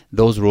 and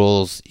those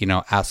rules,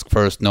 ask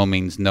first, no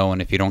means no.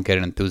 And if you don't get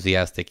an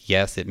enthusiastic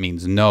yes, it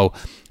means no,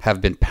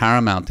 have been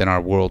paramount in our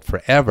world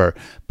forever.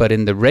 But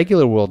in the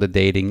regular world of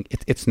dating,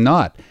 it's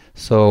not.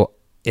 So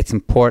it's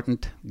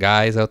important,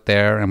 guys out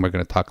there, and we're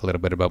going to talk a little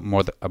bit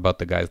about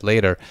the guys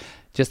later.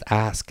 Just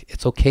ask.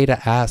 It's okay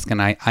to ask.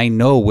 And I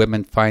know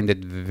women find it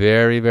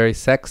very, very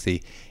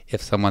sexy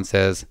if someone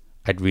says,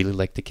 I'd really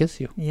like to kiss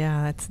you.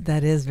 Yeah,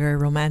 that is very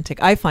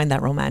romantic. I find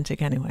that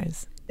romantic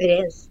anyways. It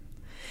is.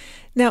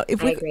 Now,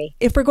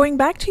 if we're going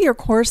back to your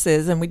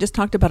courses, and we just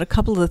talked about a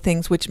couple of the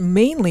things, which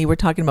mainly we're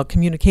talking about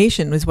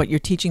communication is what you're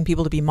teaching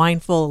people to be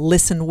mindful,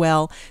 listen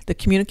well, the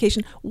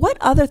communication. What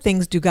other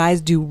things do guys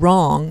do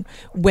wrong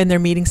when they're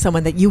meeting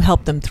someone that you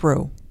help them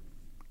through?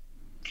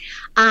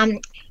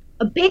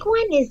 A big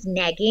one is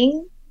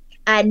negging.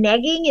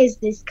 Negging is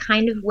this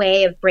kind of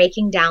way of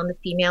breaking down the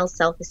female's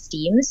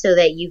self-esteem so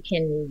that you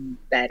can,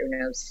 I don't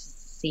know,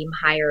 seem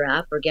higher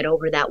up or get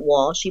over that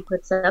wall she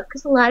puts up.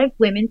 Because a lot of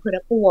women put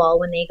up a wall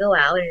when they go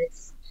out, and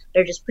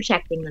they're just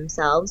protecting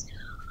themselves.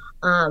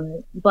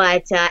 And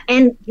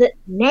the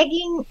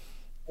negging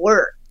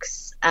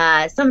works.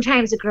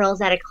 Sometimes a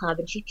girl's at a club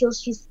and she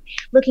feels she's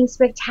looking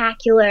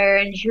spectacular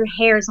and her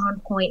hair's on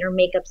point, her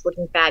makeup's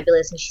looking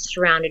fabulous, and she's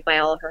surrounded by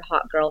all her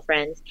hot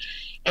girlfriends.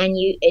 And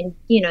you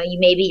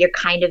maybe you're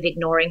kind of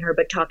ignoring her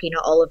but talking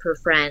to all of her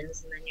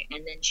friends,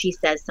 and then she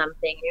says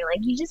something and you're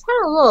like, you just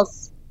had a little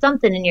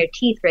something in your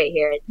teeth right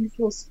here, this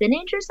little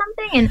spinach or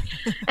something,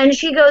 and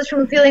she goes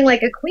from feeling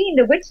like a queen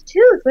to, which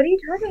tooth, what are you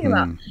talking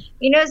about?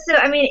 So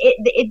I mean,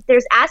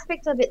 there's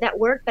aspects of it that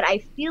work, but I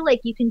feel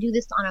like you can do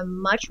this on a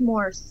much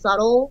more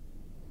subtle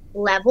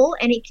level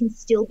and it can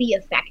still be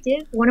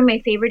effective. One of my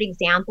favorite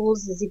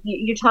examples is if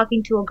you're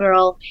talking to a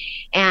girl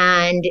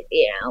and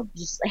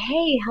just like,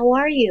 hey, how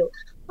are you?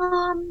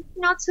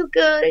 Not so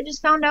good. I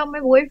just found out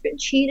my boyfriend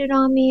cheated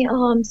on me.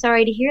 Oh, I'm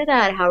sorry to hear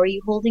that. How are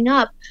you holding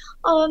up?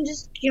 Oh, I'm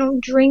just,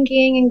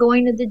 drinking and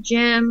going to the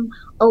gym.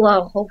 Oh,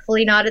 well,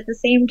 hopefully not at the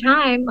same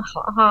time.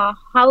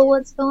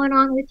 What's going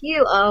on with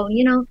you? Oh,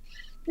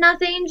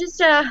 nothing.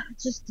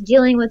 Just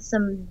dealing with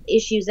some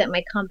issues at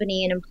my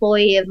company. An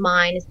employee of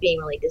mine is being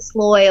really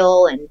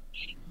disloyal and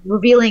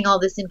revealing all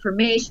this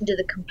information to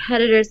the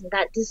competitors, and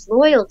that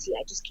disloyalty,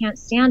 I just can't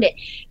stand it.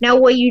 Now,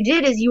 what you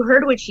did is you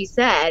heard what she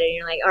said, and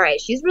you're like, all right,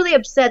 she's really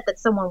upset that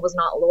someone was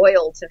not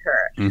loyal to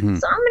her. Mm-hmm.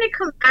 So I'm going to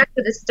come back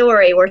to the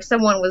story where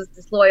someone was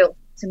disloyal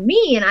to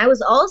me, and I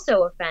was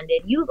also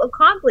offended. You've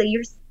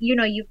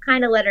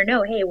kind of let her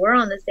know, hey, we're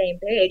on the same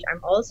page. I'm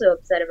also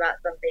upset about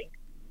something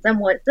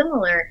somewhat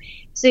similar.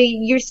 So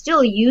you're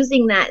still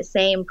using that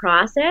same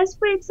process,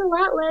 but it's a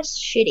lot less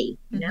shitty,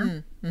 Mm-hmm.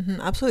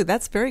 Mm-hmm. Absolutely.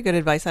 That's very good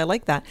advice. I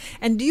like that.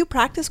 And do you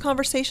practice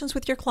conversations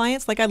with your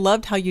clients? Like, I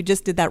loved how you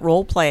just did that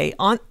role play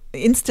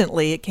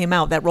instantly. It came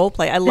out, that role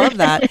play. I love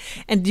that.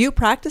 And do you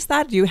practice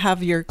that? Do you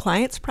have your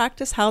clients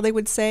practice how they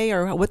would say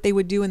or what they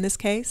would do in this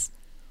case?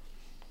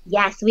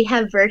 Yes, we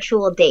have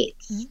virtual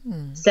dates.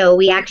 Mm-hmm. So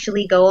we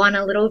actually go on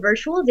a little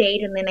virtual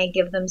date, and then I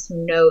give them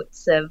some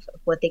notes of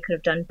what they could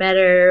have done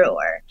better,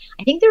 or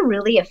I think they're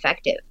really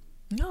effective.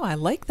 No, I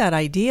like that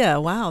idea.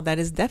 Wow, that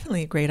is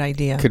definitely a great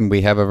idea. Couldn't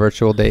we have a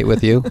virtual date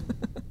with you?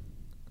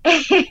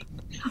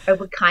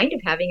 we're kind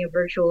of having a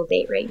virtual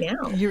date right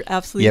now. You're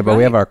absolutely Yeah, right. but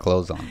we have our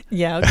clothes on.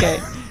 Yeah, okay.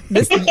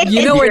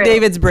 You know where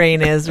David's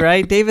brain is,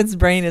 right? David's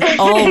brain is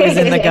always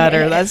in the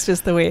gutter. That's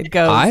just the way it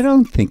goes. I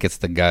don't think it's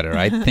the gutter.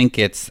 I think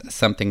it's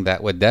something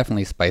that would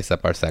definitely spice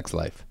up our sex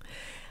life.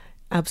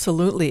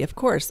 Absolutely, of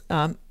course.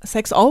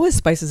 Sex always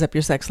spices up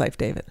your sex life,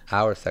 David.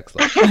 Our sex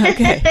life.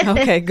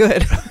 Okay,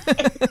 good.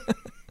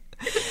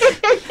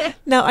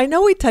 Now, I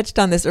know we touched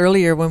on this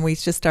earlier when we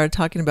just started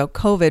talking about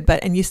COVID,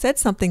 and you said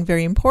something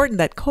very important,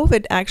 that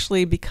COVID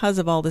actually, because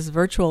of all this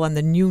virtual and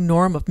the new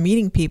norm of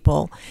meeting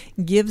people,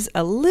 gives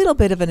a little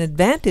bit of an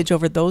advantage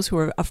over those who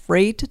are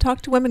afraid to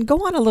talk to women.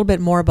 Go on a little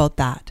bit more about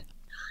that.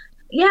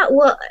 Yeah,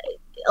 well,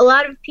 a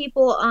lot of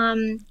people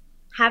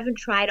haven't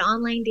tried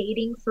online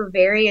dating for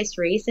various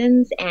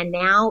reasons, and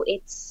now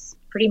it's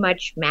pretty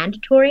much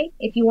mandatory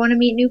if you want to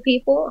meet new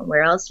people.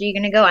 Where else are you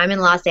going to go? I'm in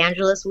Los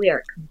Angeles. We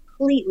are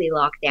completely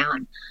locked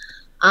down.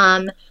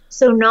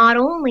 So not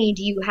only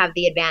do you have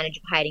the advantage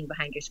of hiding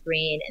behind your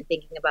screen and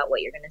thinking about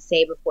what you're going to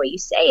say before you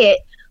say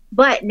it,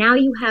 but now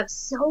you have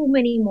so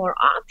many more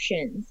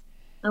options.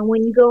 And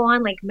when you go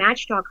on like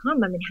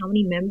Match.com, I mean, how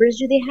many members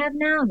do they have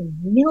now?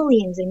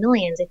 Millions and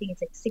millions. I think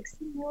it's like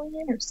 60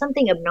 million or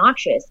something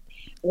obnoxious.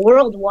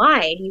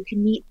 Worldwide, you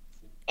can meet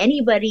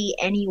anybody,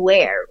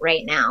 anywhere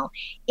right now.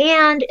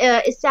 And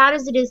as sad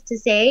as it is to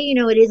say,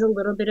 it is a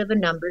little bit of a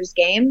numbers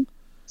game.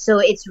 So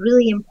it's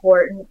really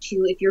important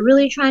to, if you're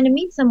really trying to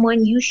meet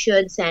someone, you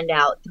should send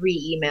out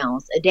 3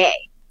 emails a day.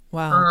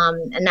 Wow.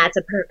 And that's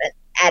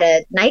at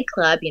a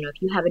nightclub,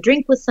 if you have a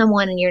drink with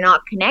someone and you're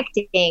not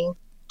connecting,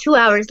 2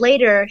 hours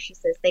later, she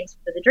says, thanks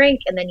for the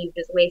drink. And then you've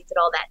just wasted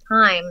all that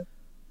time.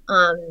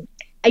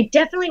 I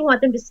definitely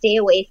want them to stay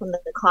away from the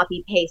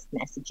copy paste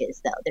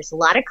messages, though. There's a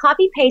lot of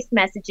copy paste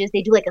messages.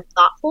 They do like a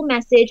thoughtful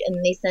message and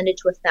then they send it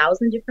to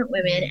 1,000 different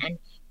women and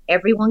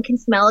everyone can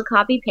smell a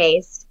copy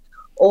paste.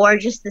 Or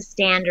just the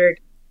standard,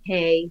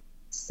 hey,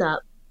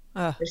 sup.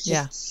 There's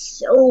just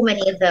so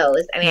many of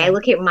those. I mean, I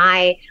look at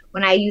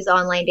when I use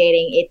online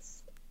dating,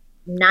 it's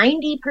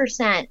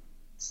 90%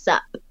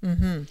 sup.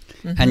 And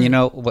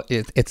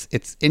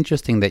it's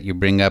interesting that you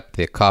bring up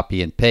the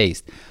copy and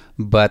paste,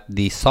 but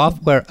the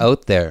software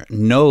out there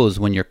knows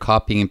when you're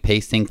copying and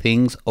pasting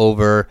things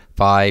over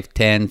 5,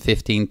 10,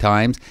 15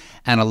 times,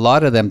 and a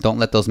lot of them don't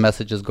let those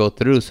messages go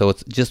through, so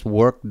it's just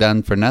work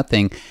done for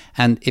nothing.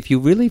 And if you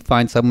really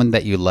find someone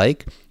that you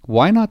like,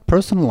 why not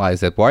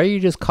personalize it? Why are you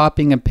just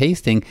copying and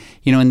pasting?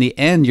 In the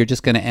end, you're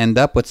just going to end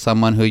up with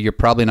someone who you're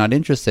probably not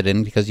interested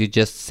in because you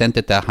just sent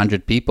it to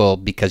 100 people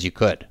because you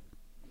could.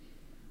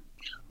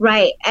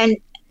 Right. And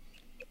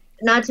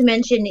not to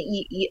mention,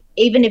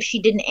 even if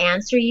she didn't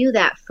answer you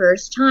that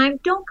first time,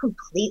 don't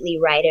completely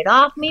write it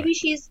off. Maybe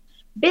she's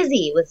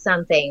busy with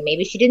something.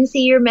 Maybe she didn't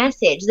see your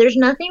message. There's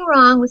nothing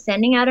wrong with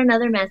sending out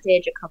another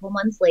message a couple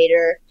months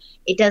later.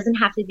 It doesn't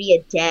have to be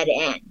a dead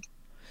end.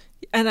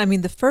 And I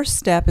mean, the first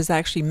step is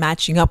actually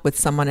matching up with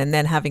someone and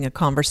then having a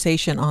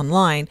conversation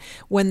online.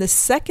 When the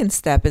second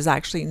step is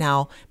actually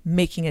now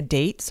making a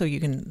date, so you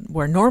can,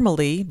 where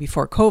normally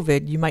before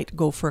COVID, you might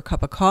go for a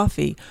cup of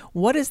coffee.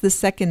 What is the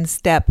second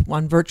step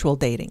on virtual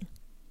dating?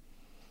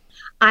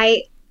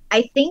 I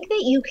think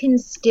that you can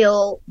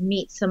still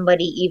meet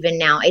somebody even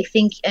now.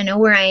 I know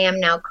where I am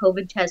now,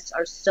 COVID tests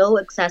are so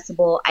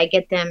accessible. I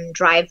get them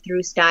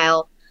drive-through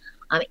style.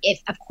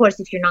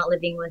 If you're not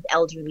living with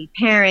elderly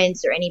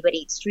parents or anybody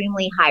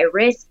extremely high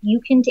risk,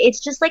 it's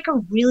just like a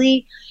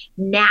really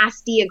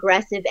nasty,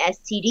 aggressive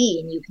STD,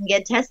 and you can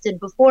get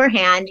tested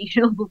beforehand,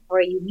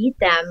 before you meet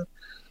them.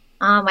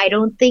 I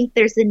don't think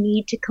there's a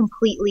need to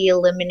completely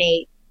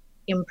eliminate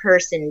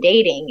in-person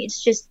dating.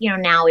 It's just,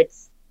 now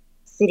it's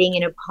sitting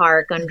in a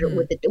park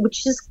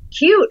which is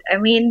cute. I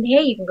mean,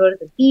 hey, you can go to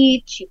the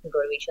beach, you can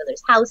go to each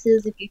other's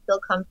houses if you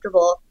feel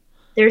comfortable.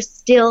 There's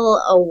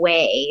still a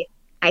way,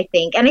 I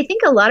think. And I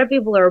think a lot of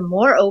people are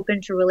more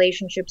open to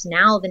relationships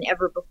now than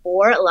ever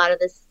before. A lot of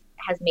this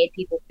has made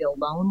people feel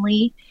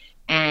lonely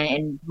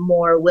and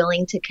more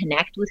willing to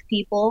connect with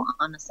people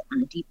on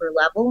a deeper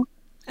level.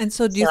 And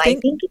so do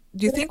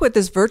you think with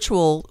this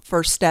virtual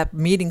first step,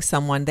 meeting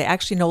someone, they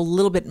actually know a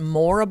little bit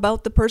more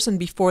about the person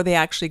before they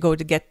actually go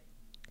to get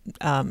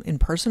in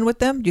person with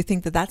them? Do you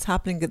think that that's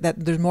happening,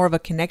 that there's more of a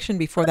connection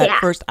before that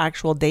first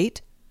actual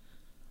date?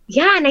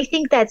 Yeah, and I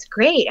think that's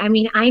great. I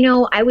mean, I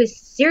know I was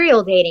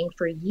serial dating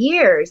for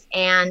years,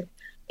 and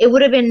it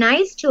would have been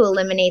nice to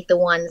eliminate the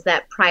ones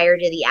that prior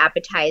to the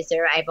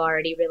appetizer, I've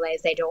already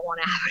realized I don't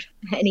want to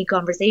have any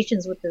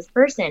conversations with this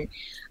person.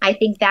 I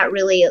think that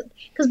really,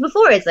 because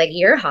before it's like,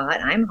 you're hot,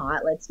 I'm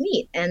hot, let's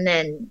meet. And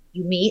then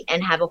you meet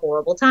and have a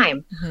horrible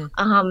time.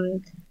 Mm-hmm.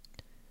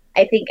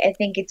 I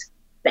think it's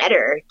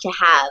better to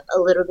have a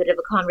little bit of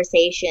a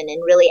conversation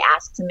and really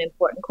ask some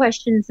important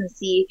questions and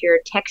see if you're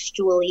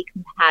textually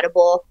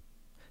compatible.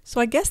 So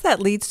I guess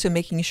that leads to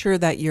making sure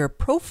that your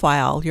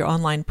profile, your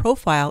online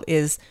profile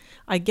is,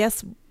 I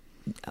guess,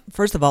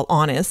 first of all,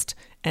 honest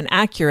and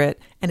accurate,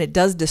 and it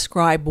does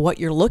describe what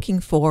you're looking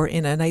for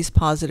in a nice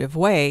positive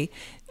way.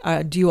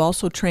 Do you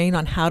also train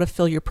on how to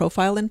fill your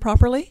profile in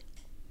properly?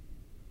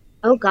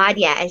 Oh God,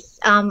 yes.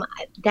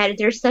 That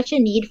there's such a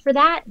need for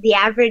that. The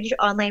average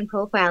online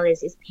profile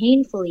is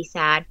painfully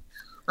sad.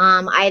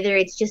 Either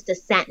it's just a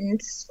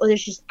sentence or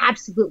there's just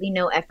absolutely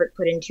no effort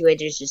put into it.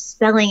 There's just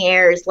spelling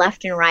errors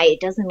left and right. It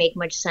doesn't make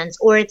much sense.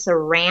 Or it's a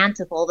rant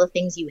of all the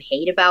things you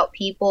hate about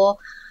people.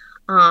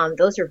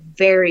 Those are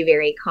very,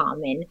 very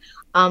common.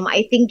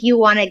 I think you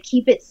want to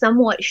keep it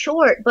somewhat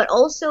short, but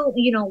also,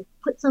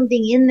 put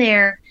something in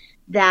there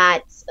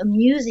that's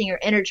amusing or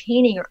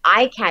entertaining or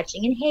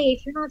eye-catching. And hey,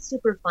 if you're not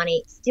super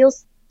funny, steal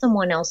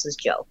someone else's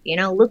joke.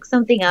 Look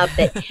something up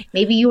that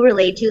maybe you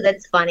relate to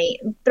that's funny.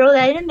 Throw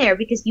that in there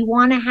because you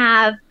want to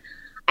have.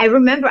 I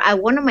remember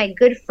one of my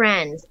good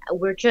friends,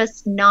 we're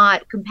just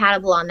not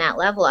compatible on that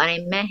level. And I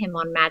met him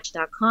on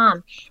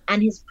Match.com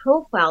and his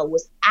profile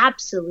was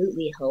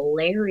absolutely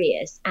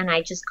hilarious. And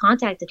I just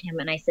contacted him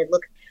and I said,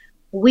 look,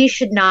 we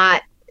should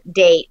not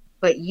date,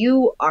 but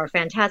you are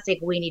fantastic.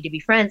 We need to be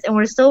friends. And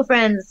we're still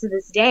friends to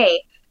this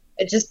day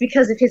just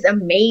because of his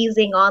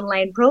amazing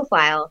online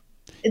profile.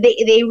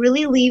 They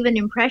really leave an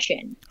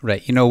impression.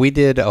 Right. We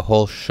did a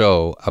whole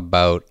show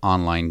about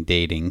online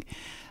dating.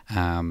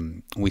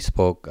 We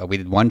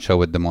did one show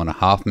with Damona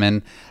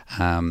Hoffman,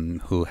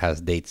 who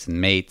has Dates and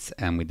Mates,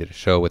 and we did a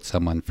show with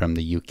someone from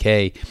the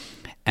UK.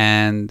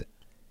 And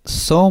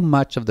so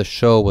much of the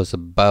show was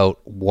about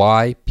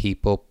why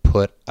people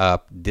put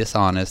up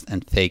dishonest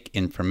and fake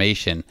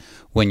information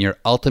when your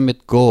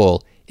ultimate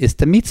goal is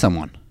to meet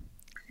someone.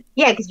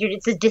 Yeah, because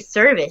it's a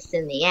disservice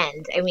in the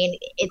end. I mean,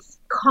 it's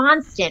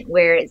constant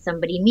where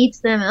somebody meets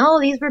them and, oh,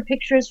 these were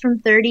pictures from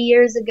 30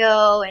 years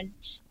ago and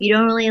you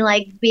don't really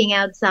like being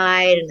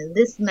outside and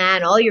this and that,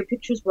 and all your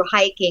pictures were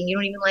hiking. You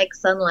don't even like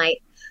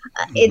sunlight.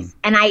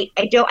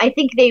 I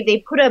think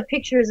they put up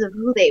pictures of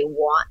who they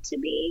want to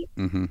be.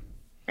 Mm-hmm.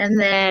 And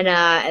then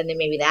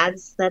maybe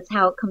that's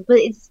how it comes. But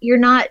you're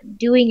not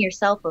doing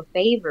yourself a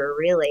favor,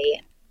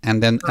 really.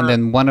 And then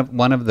one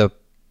of the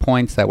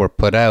points that were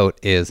put out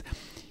is,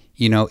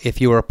 if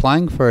you were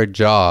applying for a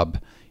job,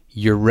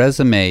 your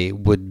resume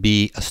would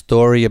be a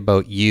story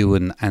about you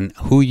and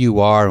who you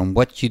are and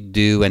what you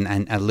do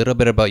and a little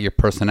bit about your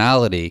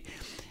personality.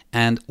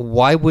 And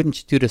why wouldn't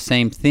you do the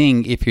same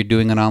thing if you're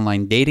doing an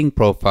online dating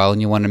profile and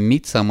you want to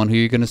meet someone who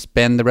you're going to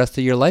spend the rest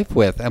of your life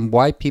with? And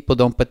why people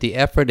don't put the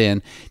effort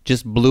in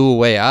just blew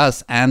away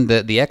us and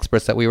the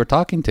experts that we were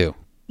talking to.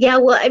 Yeah,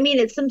 well, I mean,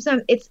 it's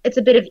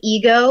a bit of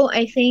ego,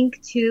 I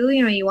think, too.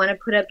 You want to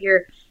put up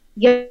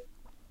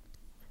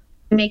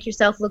make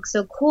yourself look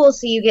so cool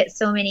so you get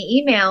so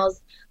many emails.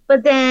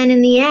 But then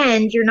in the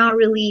end, you're not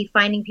really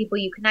finding people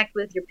you connect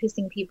with. You're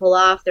pissing people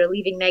off. They're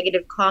leaving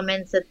negative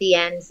comments at the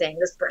end saying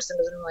this person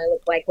doesn't really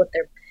look like what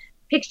their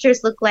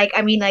pictures look like.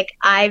 I mean, like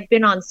I've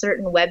been on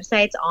certain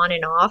websites on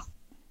and off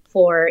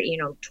for,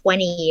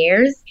 20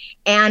 years.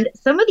 And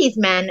some of these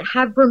men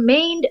have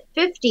remained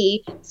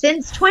 50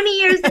 since 20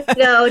 years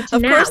ago to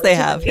now. Of course they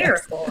have.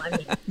 Miracle. I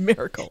mean,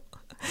 miracle.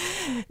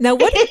 Now,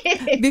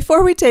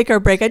 before we take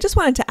our break, I just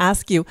wanted to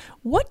ask you,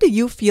 what do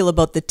you feel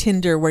about the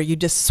Tinder where you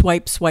just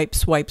swipe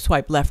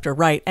left or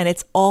right, and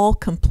it's all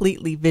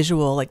completely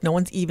visual, like no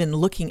one's even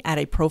looking at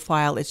a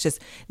profile. It's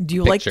just, do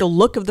you like the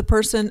look of the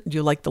person? Do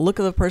you like the look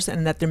of the person?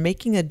 And that they're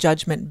making a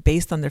judgment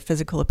based on their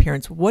physical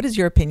appearance. What is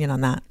your opinion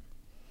on that?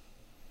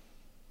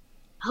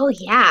 Oh,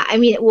 yeah. I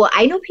mean, well,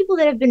 I know people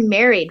that have been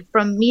married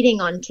from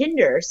meeting on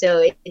Tinder, so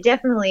it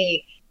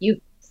definitely,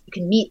 you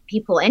can meet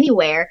people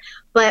anywhere,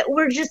 but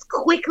we're just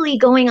quickly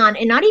going on,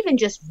 and not even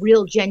just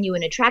real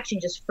genuine attraction,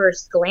 just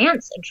first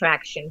glance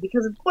attraction,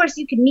 because of course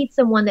you can meet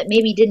someone that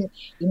maybe didn't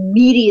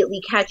immediately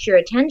catch your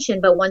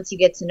attention, but once you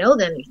get to know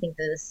them, you think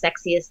they're the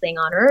sexiest thing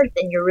on earth,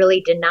 and you're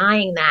really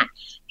denying that.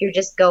 You're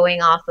just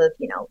going off of,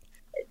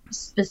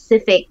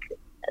 specific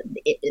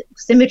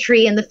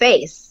symmetry in the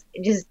face.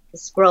 Just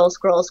scroll.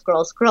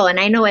 And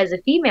I know as a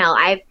female,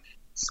 I've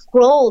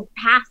scrolled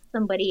past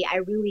somebody I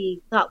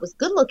really thought was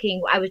good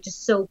looking. I was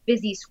just so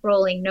busy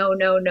scrolling. No.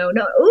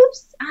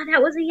 Oops.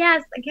 That was a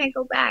yes. I can't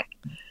go back.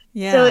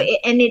 Yeah. So,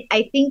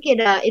 I think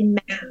it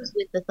messes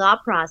with the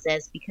thought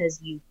process because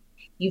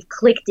you've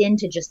clicked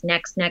into just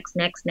next. And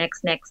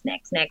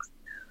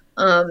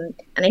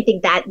I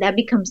think that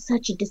becomes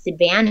such a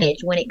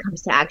disadvantage when it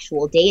comes to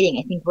actual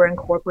dating. I think we're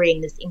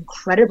incorporating this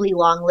incredibly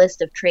long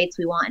list of traits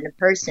we want in a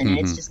person, and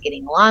it's just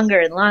getting longer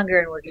and longer,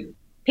 and we're getting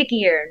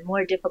pickier and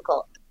more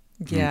difficult.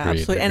 Yeah,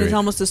 absolutely. And it's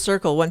almost a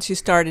circle. Once you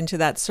start into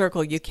that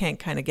circle, you can't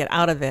kind of get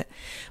out of it.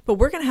 But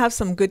we're going to have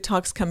some good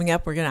talks coming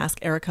up. We're going to ask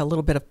Erika a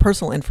little bit of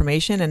personal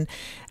information. And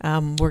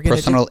we're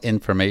going to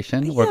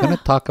information? Yeah. We're going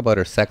to talk about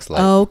her sex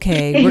life.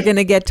 Okay. We're going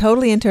to get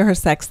totally into her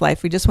sex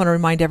life. We just want to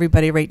remind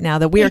everybody right now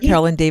that we are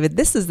Carol and David.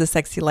 This is The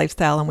Sexy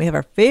Lifestyle. And we have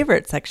our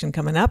favorite section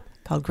coming up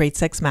called Great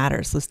Sex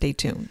Matters. So stay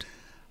tuned.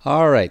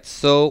 All right.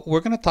 So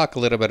we're going to talk a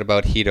little bit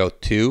about Hedo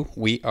 2.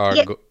 We are...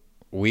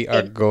 We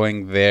are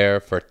going there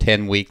for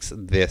 10 weeks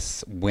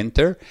this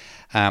winter.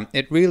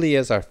 It really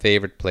is our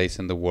favorite place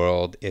in the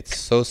world. It's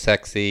so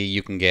sexy.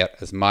 You can get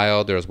as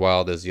mild or as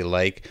wild as you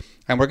like.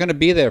 And we're going to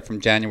be there from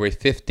January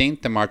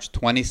 15th to March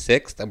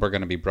 26th. And we're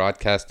going to be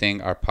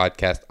broadcasting our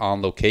podcast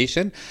on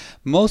location.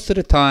 Most of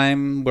the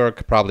time, we're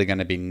probably going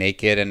to be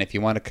naked. And if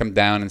you want to come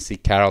down and see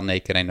Carol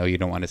naked, I know you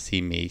don't want to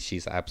see me.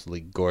 She's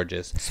absolutely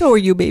gorgeous. So are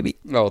you, baby.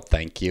 Oh,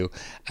 thank you.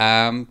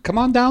 Come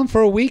on down for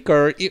a week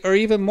or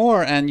even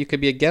more. And you could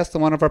be a guest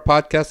on one of our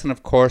podcasts. And,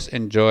 of course,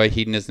 enjoy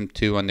Hedonism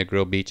 2 on the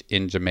Grill Beach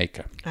in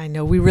Jamaica. I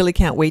know. We really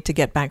can't wait to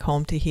get back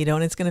home to Hedo.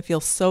 And it's going to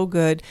feel so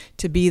good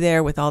to be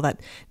there with all that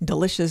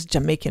delicious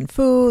Jamaican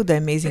food, the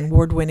amazing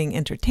award-winning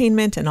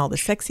entertainment, and all the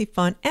sexy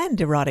fun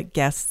and erotic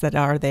guests that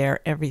are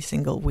there every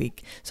single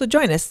week. So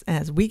join us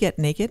as we get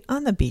naked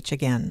on the beach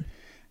again.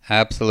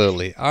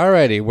 Absolutely.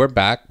 Alrighty, we're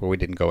back where we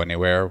didn't go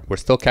anywhere. We're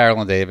still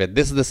Carol and David.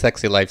 This is The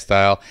Sexy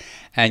Lifestyle.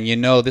 And you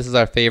know, this is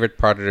our favorite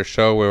part of the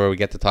show where we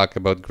get to talk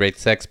about great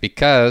sex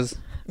because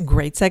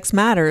great sex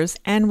matters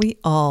and we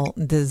all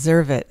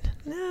deserve it.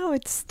 Now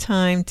it's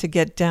time to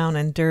get down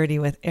and dirty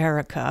with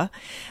Erika.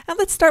 And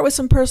let's start with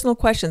some personal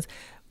questions.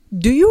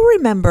 Do you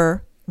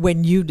remember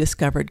when you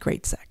discovered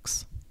great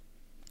sex?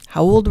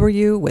 How old were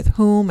you, with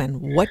whom,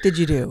 and what did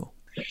you do?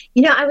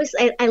 You know,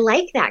 I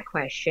like that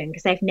question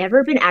because I've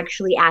never been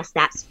actually asked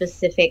that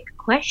specific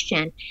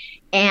question.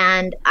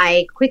 And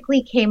I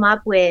quickly came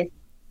up with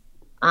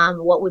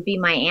what would be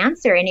my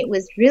answer. And it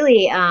was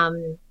really,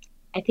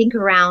 I think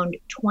around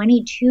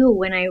 22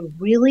 when I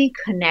really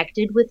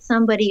connected with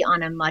somebody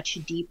on a much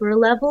deeper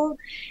level.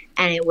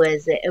 And it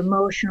was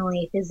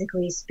emotionally,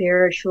 physically,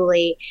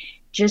 spiritually,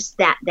 just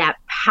that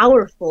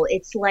powerful.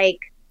 It's like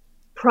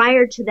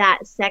prior to that,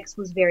 sex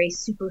was very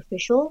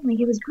superficial.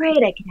 Like it was great.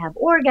 I could have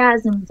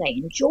orgasms. I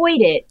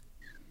enjoyed it.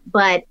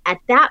 But at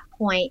that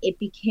point, it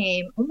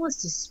became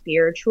almost a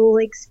spiritual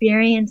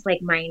experience.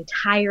 Like my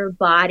entire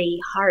body,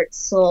 heart,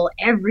 soul,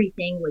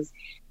 everything was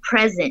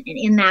present and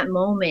in that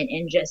moment.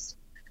 And just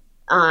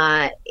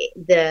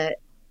the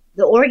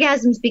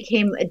orgasms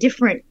became a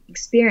different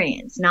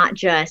experience, not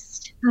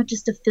just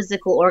a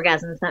physical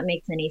orgasm, if that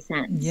makes any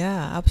sense.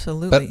 Yeah,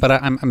 absolutely. But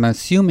I'm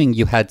assuming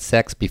you had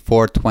sex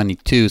before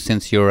 22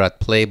 since you were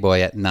at Playboy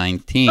at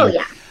 19. Oh,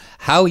 yeah.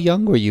 How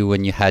young were you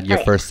when you had your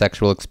first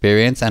sexual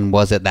experience? And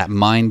was it that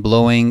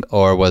mind-blowing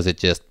or was it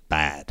just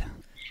bad?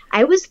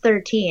 I was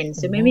 13,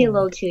 so maybe a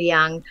little too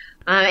young.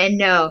 And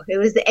no, it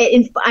was,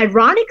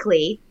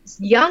 ironically, as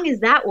young as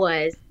that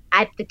was,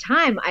 at the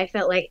time, I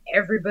felt like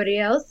everybody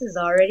else is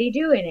already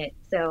doing it.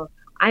 So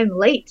I'm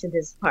late to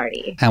this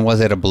party. And was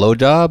it a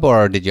blowjob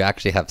or did you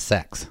actually have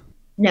sex?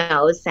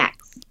 No, it was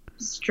sex.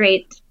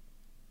 Straight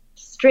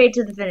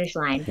to the finish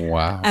line.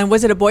 Wow. And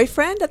was it a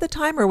boyfriend at the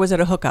time or was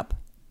it a hookup?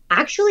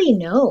 Actually,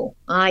 no.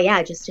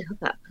 Yeah, just a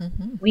hookup.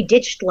 Mm-hmm. We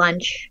ditched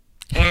lunch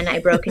and I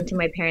broke into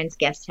my parents'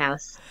 guest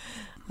house.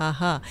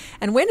 Uh-huh.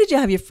 And when did you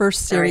have your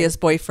first serious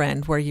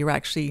boyfriend where you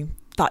actually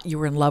thought you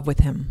were in love with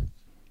him?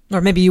 Or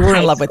maybe you were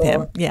in love with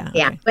him. Yeah.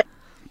 Yeah. Okay. But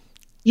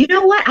you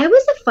know what? I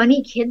was a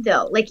funny kid,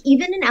 though. Like,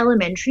 even in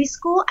elementary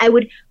school, I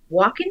would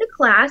walk into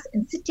class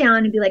and sit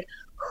down and be like,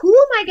 who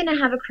am I going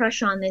to have a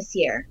crush on this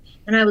year?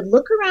 And I would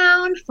look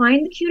around,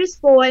 find the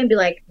cutest boy, and be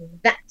like,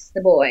 that's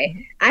the boy.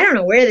 I don't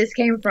know where this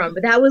came from,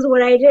 but that was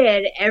what I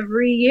did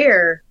every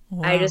year.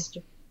 Wow. I just,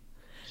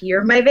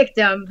 you're my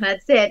victim.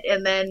 That's it.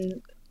 And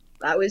then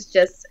that was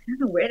just, I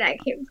don't know where that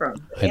came from.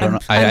 I don't know.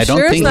 I'm don't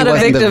sure think it's not he a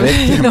wasn't victim. the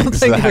victim. I don't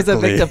think he was a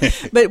Exactly.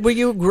 victim.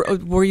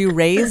 But were you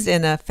raised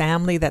in a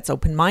family that's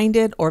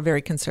open-minded or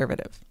very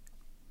conservative?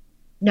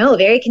 No,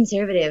 very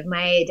conservative.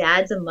 My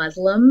dad's a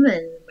Muslim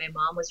and my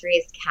mom was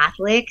raised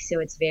Catholic. So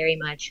it's very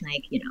much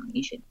like, you know,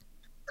 you should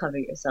cover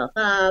yourself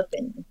up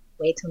and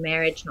wait till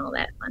marriage and all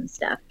that fun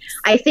stuff.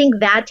 I think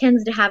that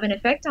tends to have an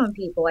effect on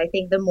people. I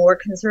think the more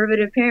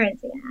conservative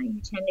parents, you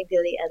tend to go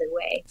the other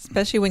way.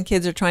 Especially when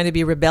kids are trying to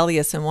be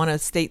rebellious and want to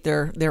state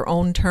their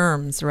own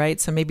terms,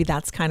 right? So maybe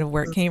that's kind of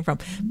where it came from.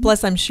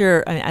 Plus, I'm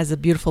sure, as a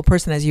beautiful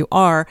person as you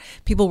are,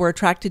 people were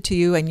attracted to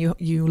you and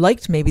you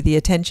liked maybe the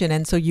attention.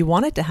 And so you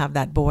wanted to have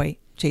that boy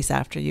chase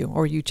after you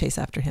or you chase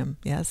after him.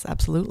 Yes,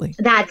 absolutely.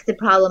 That's the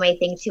problem, I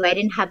think, too. I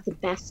didn't have the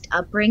best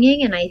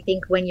upbringing. And I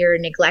think when you're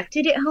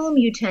neglected at home,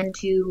 you tend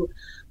to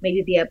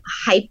maybe be a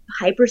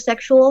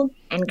hypersexual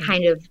and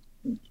kind of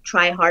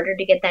try harder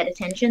to get that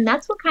attention.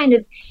 That's what kind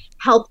of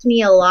helped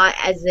me a lot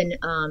as an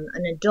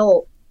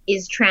adult,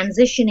 is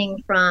transitioning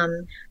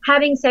from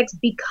having sex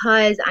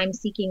because I'm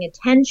seeking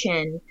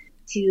attention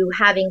to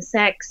having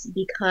sex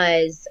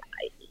because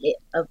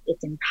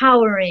it's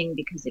empowering,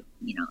 because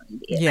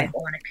I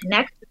want to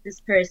connect with this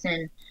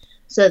person.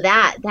 So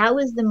that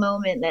was the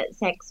moment that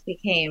sex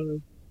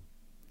became,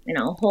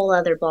 a whole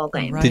other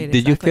ballgame. Right,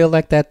 Did you feel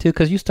like that too?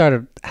 Because you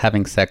started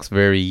having sex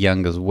very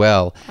young as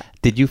well.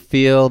 Did you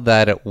feel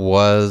that it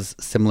was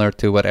similar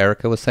to what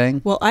Erika was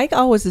saying? Well, I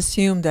always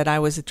assumed that I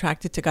was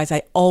attracted to guys.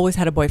 I always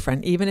had a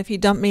boyfriend, even if he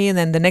dumped me and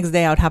then the next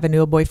day I would have a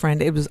new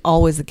boyfriend. It was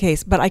always the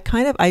case. But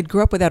I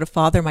grew up without a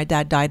father. My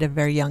dad died at a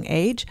very young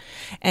age.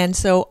 And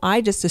so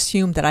I just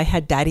assumed that I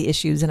had daddy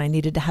issues and I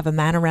needed to have a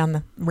man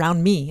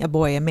around me, a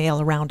boy, a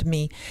male around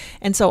me.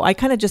 And so I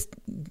kind of just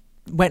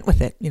went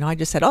with it. I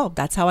just said, oh,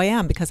 that's how I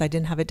am because I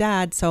didn't have a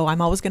dad. So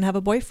I'm always going to have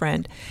a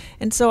boyfriend.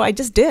 And so I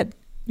just did.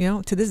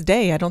 To this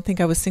day, I don't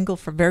think I was single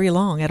for very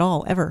long at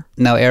all, ever.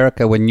 Now,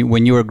 Erika, when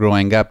you were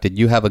growing up, did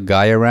you have a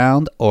guy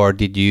around, or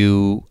did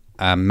you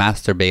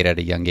masturbate at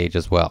a young age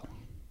as well?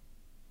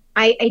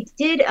 I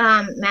did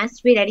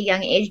masturbate at a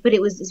young age, but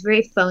it was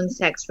very phone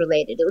sex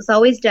related. It was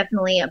always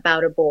definitely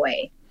about a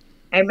boy.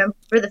 I remember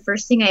the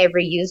first thing I ever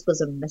used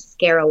was a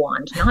mascara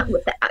wand, not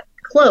with the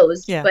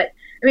closed, but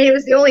I mean, it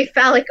was the only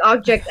phallic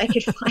object I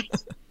could find.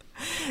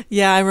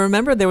 Yeah, I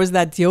remember there was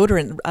that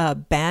deodorant,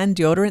 band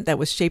deodorant that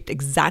was shaped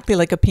exactly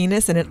like a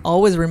penis, and it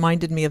always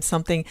reminded me of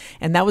something.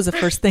 And that was the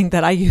first thing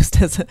that I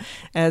used as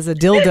a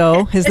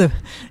dildo,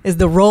 is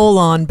the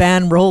roll-on,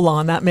 band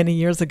roll-on that many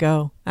years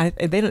ago.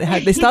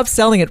 They stopped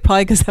selling it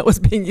probably because that was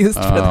being used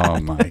for that. Oh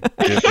my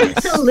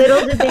goodness!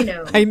 Little did they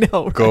know. I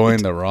know. Right?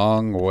 Going the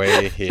wrong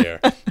way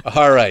here.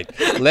 All right,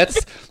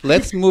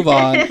 let's move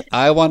on.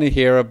 I want to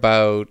hear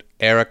about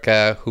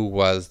Erika, who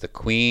was the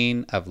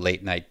queen of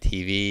late night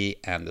TV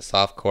and the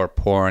softcore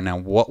porn,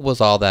 and what was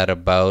all that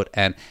about,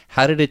 and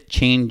how did it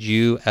change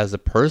you as a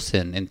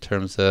person in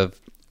terms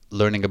of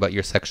learning about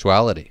your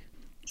sexuality?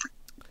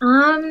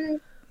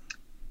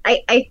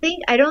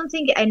 I don't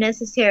think I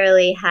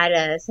necessarily had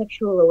a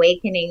sexual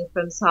awakening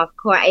from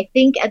softcore. I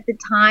think at the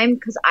time,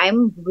 because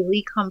I'm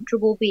really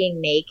comfortable being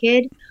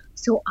naked,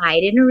 so I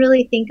didn't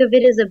really think of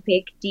it as a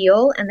big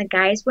deal. And the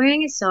guy's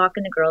wearing a sock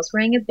and the girl's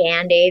wearing a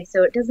Band-Aid,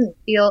 so it doesn't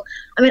feel...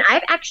 I mean,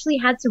 I've actually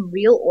had some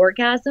real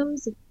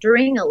orgasms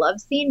during a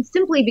love scene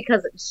simply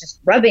because it's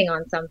just rubbing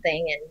on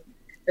something and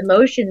the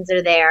motions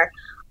are there.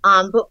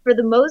 But for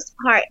the most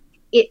part,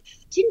 it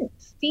didn't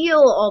feel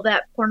all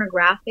that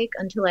pornographic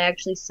until I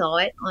actually saw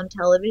it on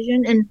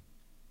television. And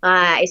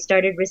I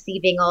started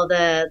receiving all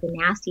the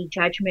nasty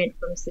judgment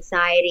from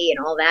society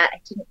and all that. I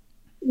didn't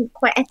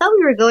quite... I thought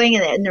we were going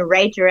in the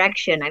right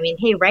direction. I mean,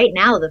 hey, right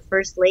now the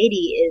first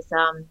lady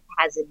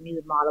has a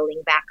nude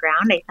modeling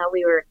background. I thought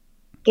we were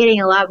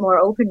getting a lot more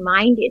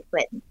open-minded,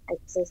 but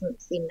it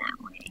doesn't seem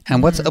that way.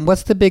 And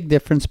what's the big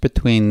difference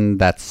between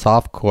that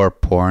softcore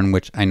porn,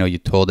 which I know you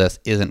told us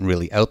isn't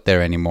really out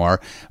there anymore,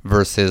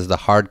 versus the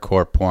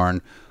hardcore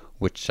porn,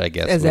 which I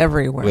guess was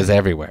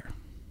everywhere?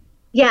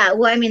 Yeah,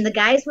 well, I mean, the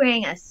guy's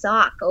wearing a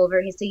sock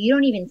over his, so you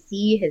don't even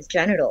see his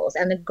genitals.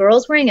 And the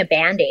girl's wearing a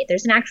Band-Aid.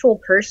 There's an actual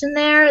person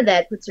there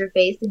that puts her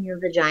face in your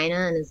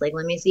vagina and is like,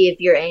 let me see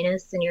if your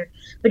anus and your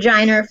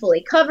vagina are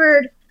fully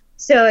covered.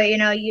 So,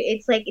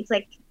 it's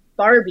like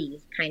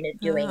Barbie's kind of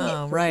doing it.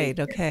 Oh, right.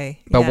 Okay.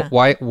 But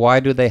why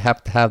do they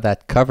have to have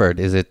that covered?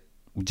 Is it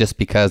just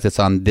because it's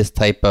on this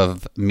type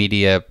of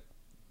media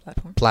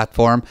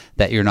platform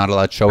that you're not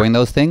allowed showing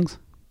those things?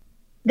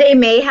 They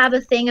may have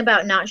a thing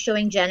about not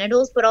showing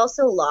genitals, but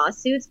also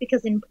lawsuits,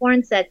 because in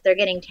porn sets, they're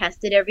getting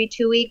tested every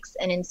 2 weeks,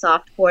 and in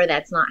softcore,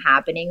 that's not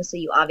happening. So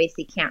you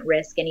obviously can't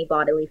risk any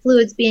bodily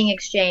fluids being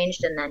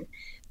exchanged and then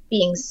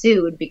being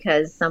sued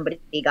because somebody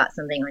got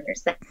something on your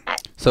set.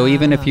 So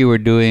even if you were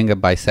doing a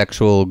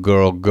bisexual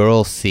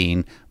girl-girl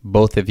scene,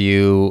 both of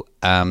you,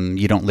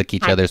 you don't lick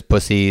each other's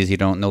pussies, you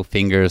don't, no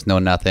fingers, no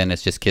nothing,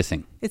 it's just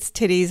kissing. It's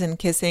titties and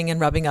kissing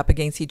and rubbing up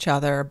against each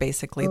other,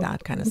 basically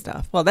that kind of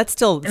stuff. Well, that's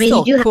still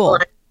cool.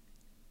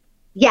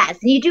 Yes,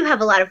 and you do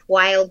have a lot of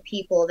wild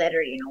people that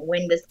are,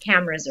 when the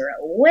cameras are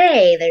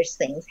away, there's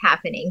things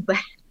happening.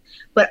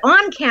 But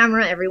on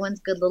camera, everyone's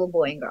good little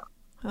boy and girl.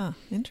 Oh,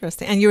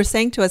 interesting. And you were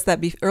saying to us that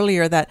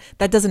earlier that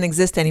doesn't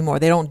exist anymore.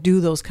 They don't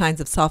do those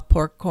kinds of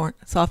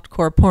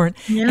softcore porn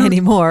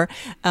anymore,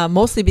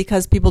 mostly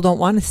because people don't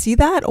want to see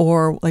that,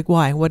 or like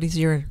why? What is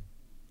your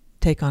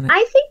take on it?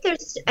 I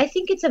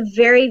think it's a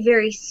very,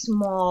 very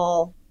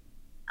small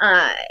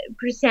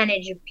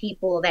percentage of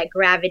people that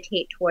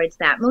gravitate towards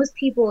that. Most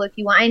people, if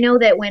you want, I know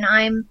that when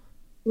I'm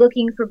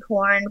looking for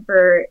porn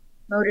for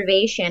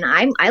motivation,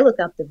 I look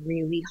up the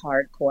really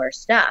hardcore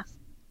stuff.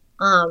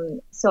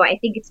 So I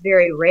think it's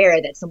very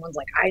rare that someone's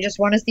like, I just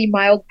want to see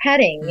mild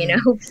petting,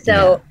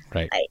 So,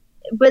 yeah, right.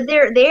 But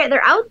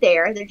they're out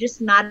there. They're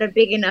just not a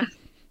big enough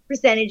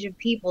percentage of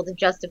people to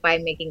justify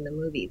making the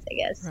movies, I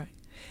guess. Right.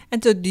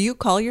 And so, do you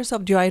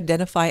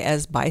identify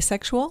as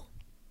bisexual?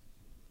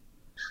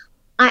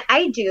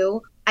 I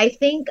do. I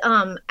think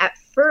at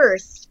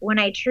first, when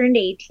I turned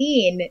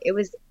 18, it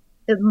was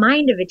the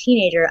mind of a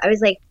teenager. I was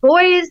like,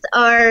 boys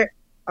are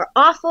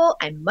awful.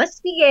 I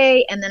must be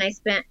gay. And then I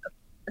spent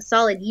a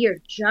solid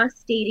year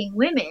just dating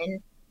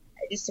women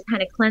just to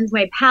kind of cleanse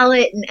my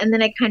palate. And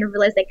then I kind of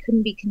realized I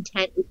couldn't be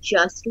content with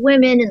just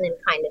women, and then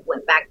kind of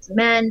went back to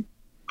men.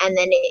 And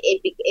then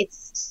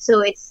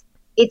it's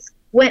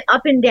went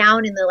up and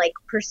down in the like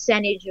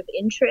percentage of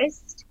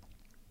interest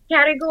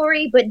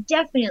category, but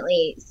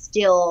definitely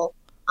still.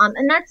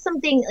 And that's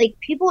something like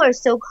people are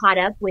so caught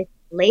up with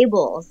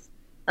labels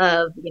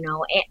of,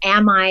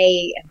 am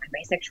I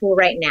bisexual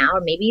right now?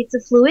 Or maybe it's a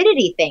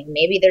fluidity thing.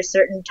 Maybe there's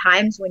certain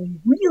times when you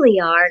really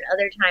are and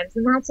other times,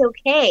 and that's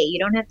okay. You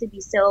don't have to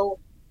be so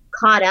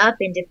caught up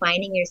in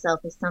defining yourself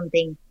as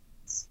something,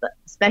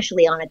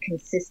 especially on a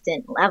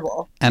consistent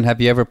level. And have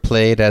you ever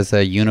played as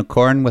a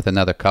unicorn with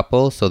another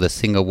couple? So the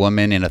single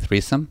woman in a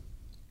threesome?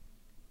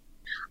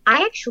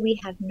 I actually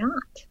have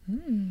not.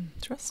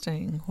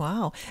 Interesting.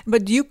 Wow.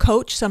 But do you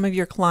coach some of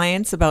your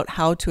clients about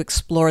how to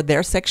explore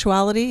their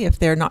sexuality if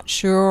they're not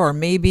sure or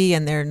maybe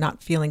and they're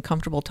not feeling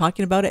comfortable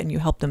talking about it, and you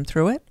help them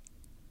through it?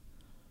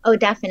 Oh,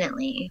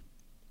 definitely.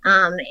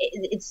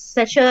 It's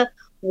such a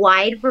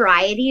wide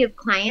variety of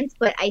clients,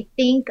 but I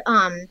think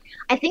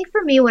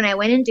for me, when I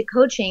went into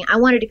coaching, I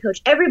wanted to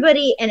coach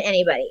everybody and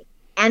anybody.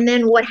 And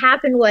then what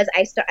happened was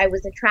I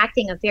was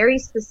attracting a very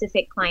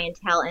specific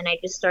clientele, and I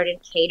just started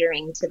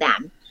catering to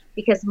them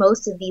because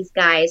most of these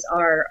guys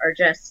are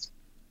just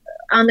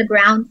on the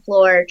ground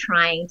floor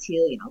trying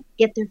to,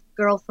 get their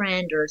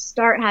girlfriend or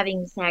start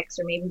having sex,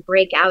 or maybe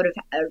break out of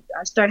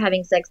or start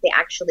having sex they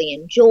actually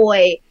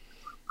enjoy.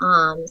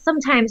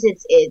 Sometimes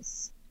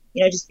it's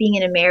just being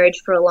in a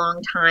marriage for a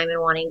long time and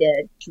wanting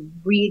to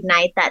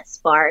reignite that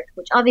spark,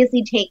 which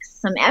obviously takes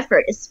some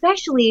effort,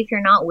 especially if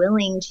you're not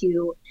willing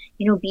to,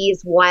 be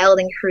as wild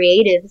and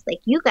creative as like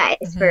you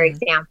guys, for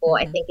example.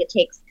 I think it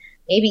takes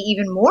maybe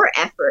even more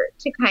effort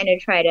to kind of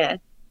try to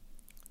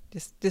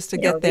just to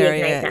get there.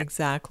 Yeah,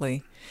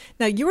 exactly.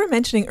 Now, you were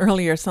mentioning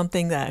earlier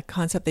that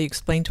concept that you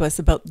explained to us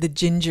about the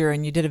ginger,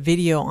 and you did a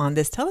video on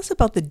this. Tell us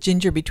about the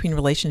ginger between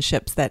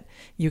relationships that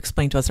you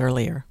explained to us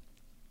earlier.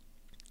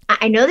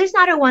 I know there's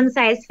not a one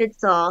size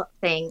fits all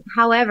thing.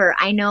 However,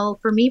 I know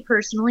for me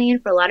personally,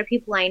 and for a lot of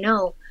people I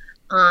know,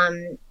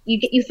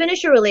 you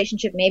finish a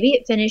relationship. Maybe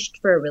it finished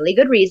for a really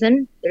good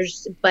reason.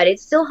 But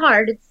it's still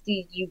hard. It's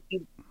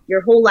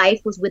your whole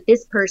life was with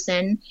this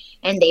person,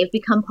 and they've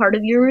become part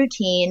of your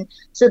routine.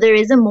 So there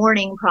is a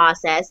mourning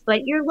process.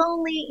 But you're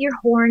lonely. You're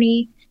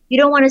horny. You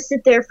don't want to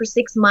sit there for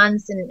 6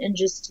 months and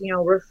just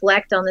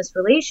reflect on this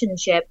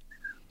relationship.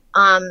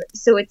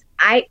 So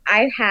I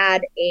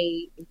had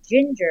a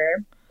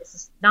ginger. This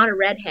is not a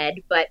redhead,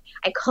 but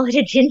I call it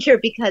a ginger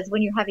because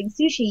when you're having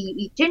sushi, you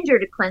eat ginger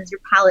to cleanse your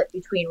palate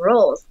between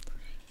rolls.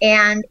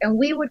 And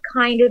we would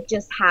kind of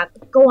just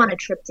go on a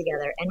trip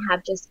together and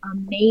have just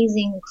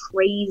amazing,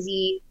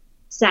 crazy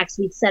sex.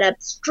 We'd set up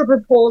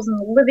stripper poles in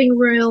the living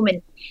room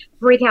and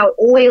break out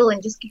oil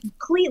and just get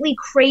completely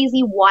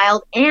crazy,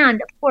 wild. And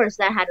of course,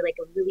 that had like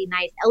a really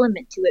nice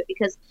element to it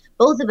because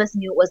both of us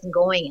knew it wasn't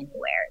going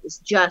anywhere. It was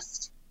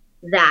just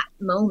that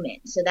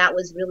moment. So that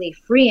was really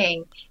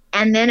freeing.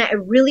 And then I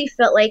really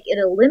felt like it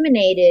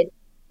eliminated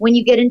when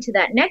you get into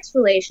that next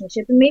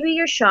relationship and maybe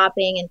you're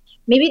shopping and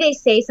maybe they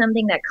say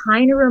something that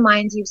kind of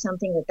reminds you of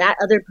something that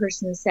other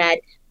person said,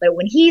 but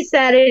when he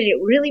said it,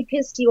 it really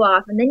pissed you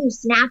off. And then you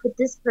snap at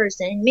this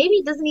person and maybe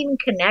it doesn't even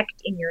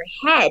connect in your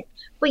head,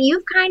 but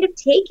you've kind of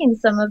taken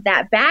some of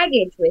that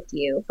baggage with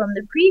you from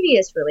the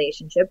previous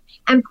relationship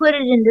and put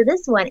it into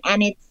this one.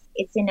 And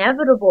it's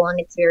inevitable and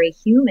it's very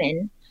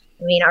human.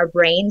 I mean, our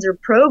brains are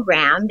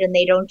programmed and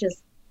they don't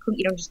just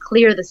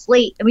clear the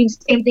slate. I mean,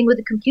 same thing with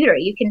a computer.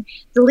 You can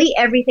delete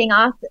everything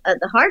off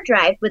the hard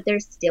drive, but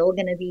there's still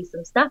going to be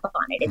some stuff on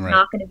it. It's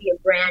not going to be a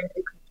brand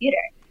new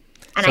computer.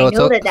 And so I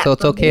know that so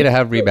it's okay to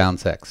have rebound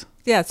sex.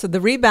 Yeah, so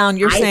the rebound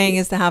you're saying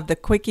is to have the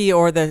quickie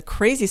or the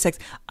crazy sex.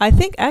 I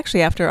think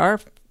actually after our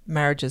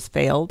marriages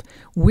failed,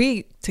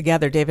 we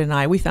together, David and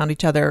I, we found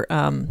each other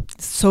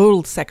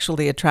so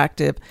sexually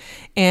attractive,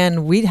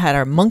 and we'd had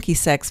our monkey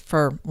sex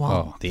for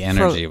the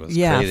energy was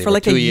crazy. For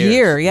like a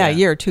year, a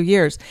year or 2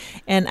 years,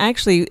 and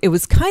actually it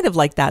was kind of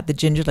like that, the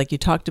ginger, like you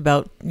talked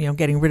about,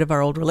 getting rid of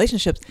our old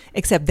relationships,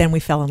 except then we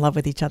fell in love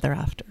with each other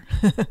after.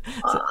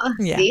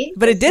 See?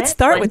 But it did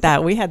start with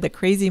that. We had the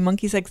crazy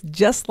monkey sex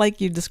just like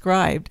you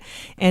described,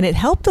 and it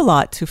helped a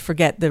lot to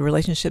forget the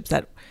relationships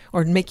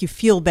or make you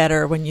feel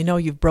better when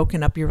you've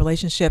broken up your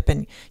relationship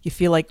and you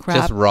feel like crap.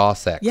 Just raw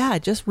sex. Yeah,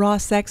 just raw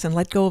sex and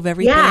let go of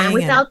everything. Yeah, and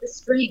without the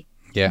string.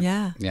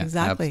 Yeah,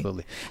 exactly.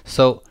 Absolutely.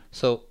 So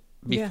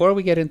before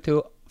we get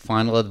into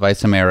final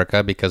advice,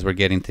 Erika, because we're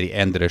getting to the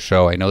end of the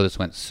show, I know this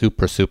went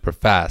super, super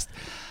fast.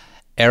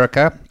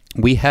 Erika,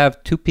 we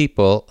have two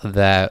people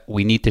that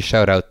we need to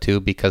shout out to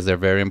because they're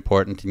very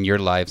important in your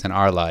lives and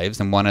our lives.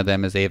 And one of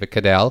them is Ava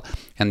Cadell,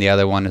 and the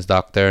other one is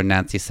Dr.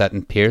 Nancy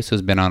Sutton-Pierce,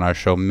 who's been on our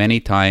show many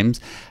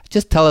times.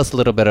 Just tell us a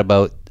little bit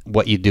about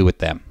what you do with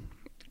them.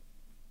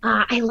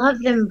 I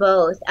love them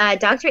both.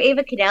 Dr.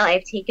 Ava Cadell,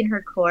 I've taken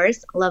her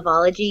course,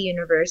 Loveology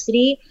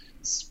University.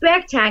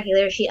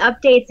 Spectacular. She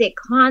updates it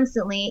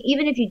constantly.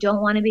 Even if you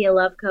don't want to be a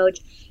love coach,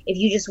 if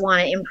you just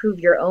want to improve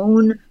your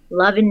own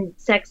love and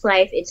sex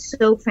life, it's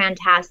so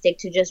fantastic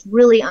to just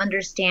really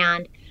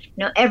understand,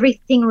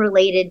 everything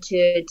related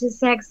to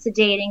sex, to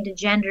dating, to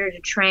gender, to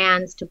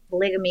trans, to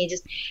polygamy,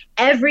 just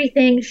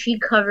everything she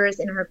covers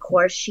in her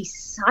course.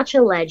 She's such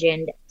a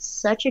legend,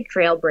 such a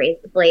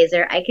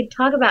trailblazer. I could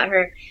talk about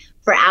her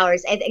for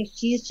hours. I think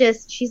she's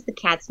the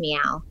cat's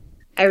meow.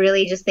 I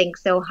really just think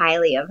so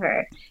highly of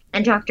her.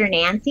 And Dr.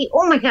 Nancy,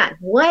 oh my God,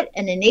 what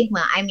an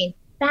enigma. I mean,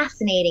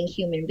 fascinating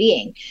human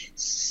being.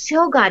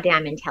 So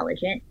goddamn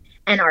intelligent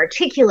and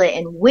articulate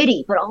and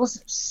witty, but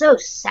also so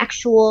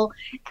sexual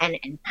and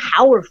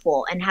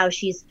powerful. And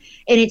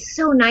it's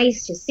so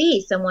nice to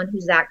see someone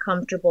who's that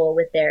comfortable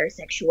with their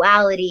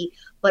sexuality,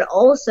 but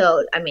also,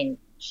 I mean,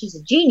 she's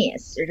a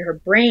genius.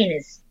 Her brain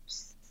is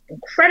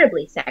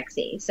incredibly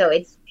sexy. So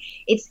it's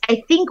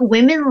I think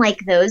women like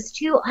those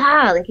two,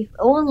 like if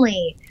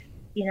only,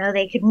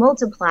 they could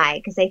multiply,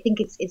 because I think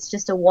it's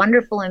just a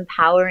wonderful,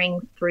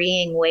 empowering,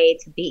 freeing way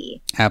to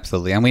be.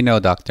 Absolutely. And we know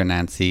Dr.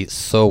 Nancy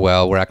so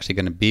well. We're actually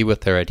going to be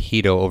with her at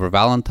Hedo over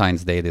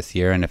Valentine's Day this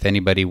year. And if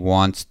anybody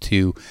wants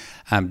to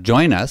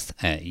join us,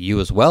 you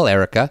as well,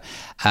 Erika,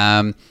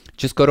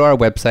 just go to our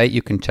website.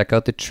 You can check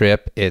out the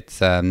trip. It's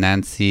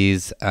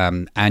Nancy's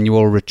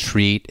annual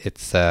retreat.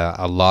 It's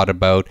a lot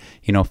about,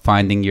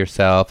 finding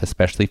yourself,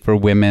 especially for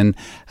women.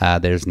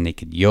 There's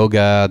naked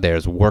yoga,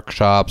 there's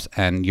workshops,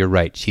 and you're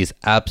right. She's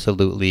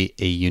absolutely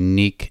a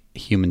unique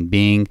human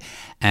being,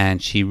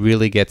 and she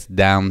really gets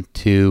down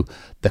to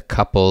the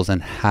couples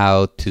and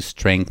how to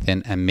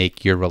strengthen and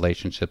make your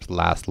relationships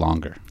last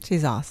longer.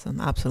 She's awesome.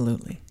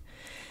 Absolutely.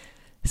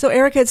 So,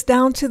 Erika, it's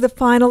down to the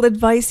final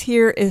advice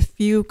here. If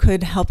you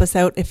could help us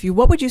out,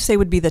 what would you say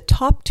would be the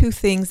top 2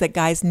 things that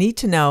guys need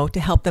to know to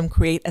help them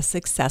create a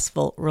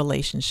successful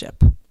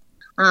relationship?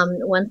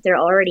 Once they're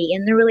already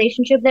in the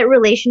relationship, that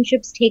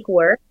relationships take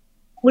work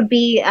would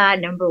be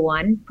number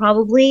 1.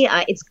 Probably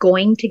it's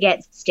going to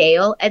get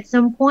stale at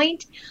some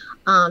point,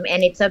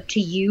 and it's up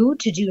to you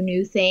to do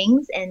new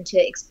things and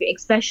to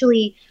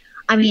especially.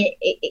 I mean,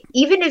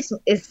 even as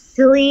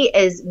silly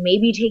as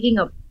maybe taking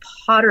a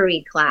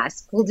pottery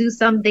class will do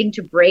something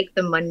to break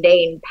the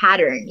mundane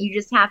pattern. You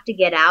just have to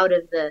get out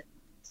of the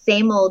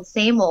same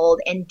old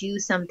and do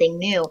something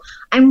new.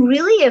 I'm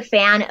really a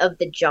fan of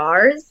the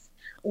jars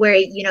where,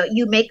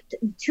 you make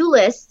 2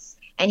 lists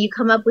and you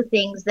come up with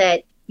things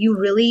that you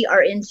really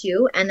are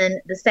into. And then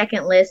the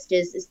second list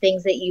is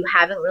things that you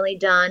haven't really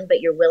done,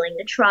 but you're willing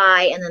to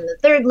try. And then the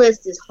third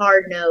list is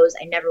hard nose.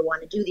 I never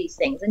want to do these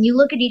things. And you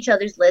look at each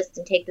other's lists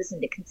and take this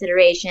into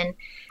consideration.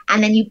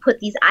 And then you put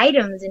these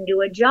items into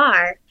a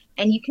jar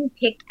and you can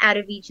pick out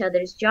of each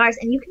other's jars,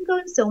 and you can go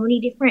in so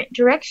many different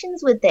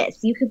directions with this.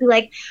 You could be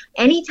like,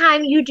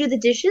 anytime you do the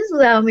dishes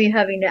without me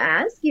having to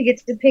ask, you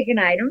get to pick an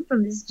item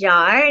from this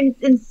jar,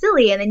 and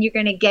silly. And then you're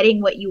going to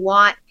getting what you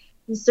want,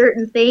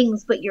 certain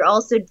things, but you're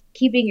also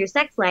keeping your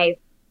sex life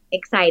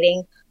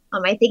exciting.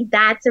 I think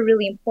that's a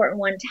really important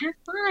one, to have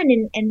fun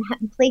and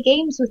play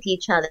games with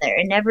each other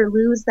and never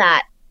lose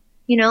that,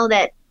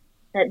 that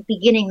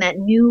beginning, that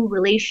new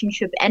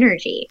relationship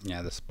energy.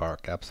 Yeah, the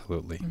spark,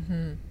 absolutely.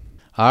 Mm-hmm.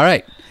 All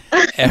right,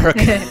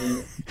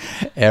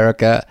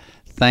 Erika,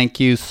 thank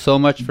you so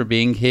much for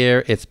being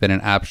here. It's been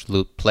an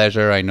absolute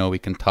pleasure. I know we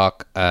can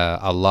talk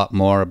a lot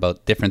more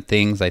about different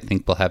things. I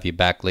think we'll have you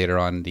back later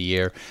on in the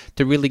year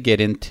to really get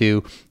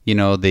into,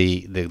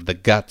 the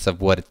guts of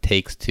what it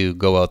takes to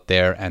go out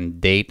there and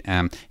date,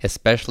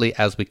 especially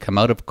as we come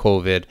out of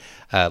COVID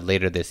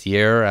later this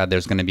year.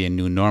 There's going to be a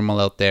new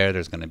normal out there.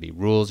 There's going to be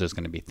rules. There's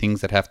going to be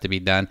things that have to be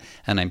done.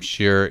 And I'm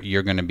sure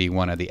you're going to be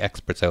one of the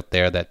experts out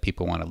there that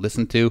people want to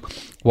listen to.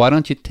 Why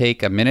don't you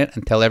take a minute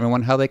and tell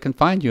everyone how they can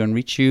find you and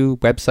reach you,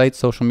 website,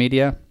 social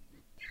media?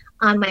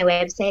 My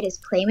website is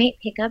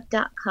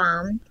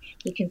playmatepickup.com.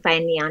 You can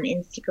find me on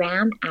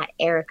Instagram at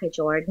Erika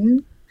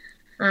Jordan.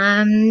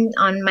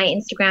 On my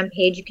Instagram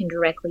page, you can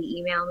directly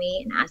email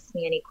me and ask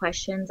me any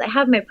questions. I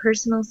have my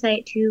personal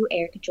site too,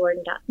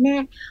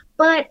 erikajordan.net.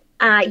 But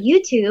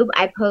YouTube,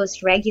 I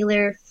post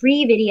regular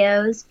free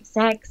videos for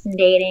sex and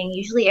dating,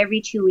 usually every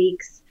 2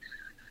 weeks.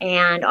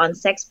 And on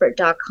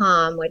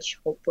sexpert.com, which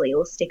hopefully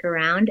will stick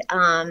around,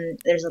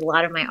 there's a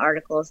lot of my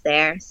articles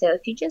there. So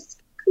if you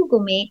just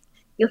Google me,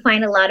 you'll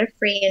find a lot of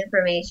free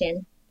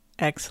information.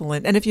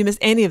 Excellent. And if you miss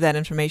any of that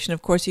information,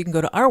 of course, you can go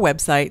to our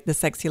website,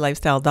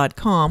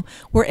 thesexylifestyle.com,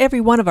 where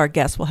every one of our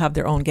guests will have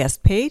their own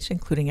guest page,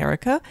 including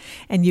Erika,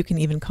 and you can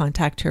even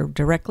contact her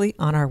directly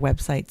on our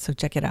website. So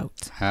check it out.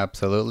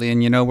 Absolutely.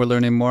 And we're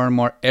learning more and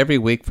more every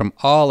week from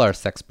all our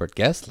Sexpert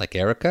guests like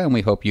Erika, and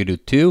we hope you do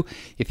too.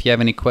 If you have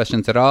any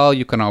questions at all,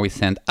 you can always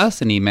send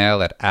us an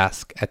email at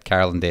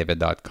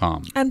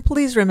ask@carolanddavid.com. And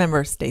please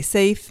remember, stay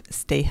safe,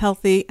 stay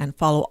healthy, and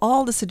follow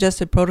all the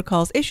suggested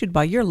protocols issued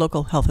by your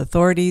local health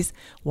authorities.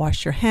 Wash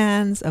your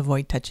hands,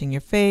 avoid touching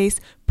your face,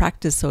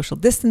 practice social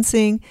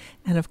distancing,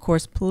 and of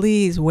course,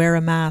 please wear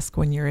a mask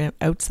when you're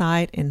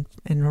outside and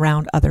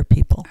around other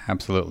people.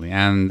 Absolutely,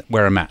 and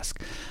wear a mask.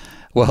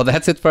 Well,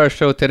 that's it for our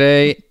show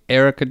today.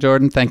 Erika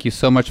Jordan, thank you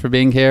so much for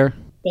being here.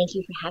 Thank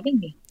you for having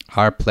me.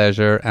 Our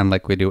pleasure, and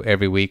like we do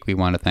every week, we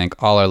want to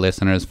thank all our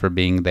listeners for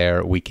being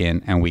there week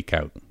in and week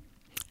out.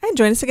 And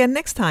join us again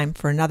next time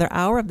for another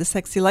hour of The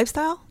Sexy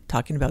Lifestyle,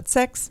 talking about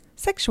sex,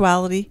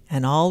 sexuality,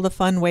 and all the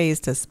fun ways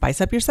to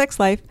spice up your sex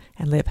life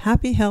and live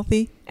happy,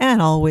 healthy,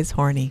 and always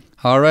horny.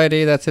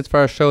 Alrighty, that's it for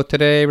our show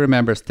today.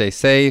 Remember, stay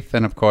safe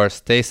and, of course,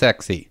 stay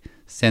sexy.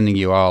 Sending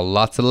you all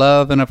lots of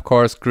love and, of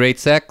course, great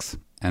sex.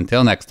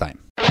 Until next time.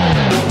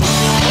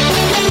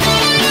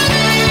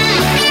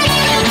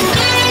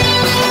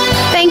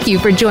 Thank you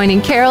for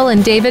joining Carol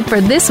and David for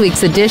this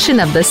week's edition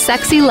of The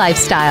Sexy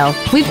Lifestyle.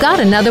 We've got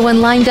another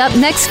one lined up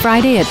next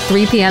Friday at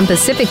 3 p.m.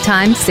 Pacific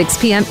Time, 6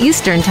 p.m.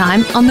 Eastern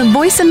Time on the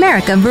Voice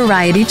America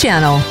Variety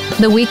Channel.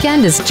 The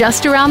weekend is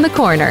just around the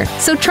corner,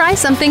 so try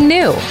something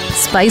new,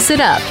 spice it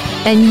up,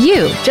 and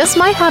you just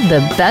might have the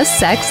best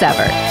sex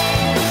ever.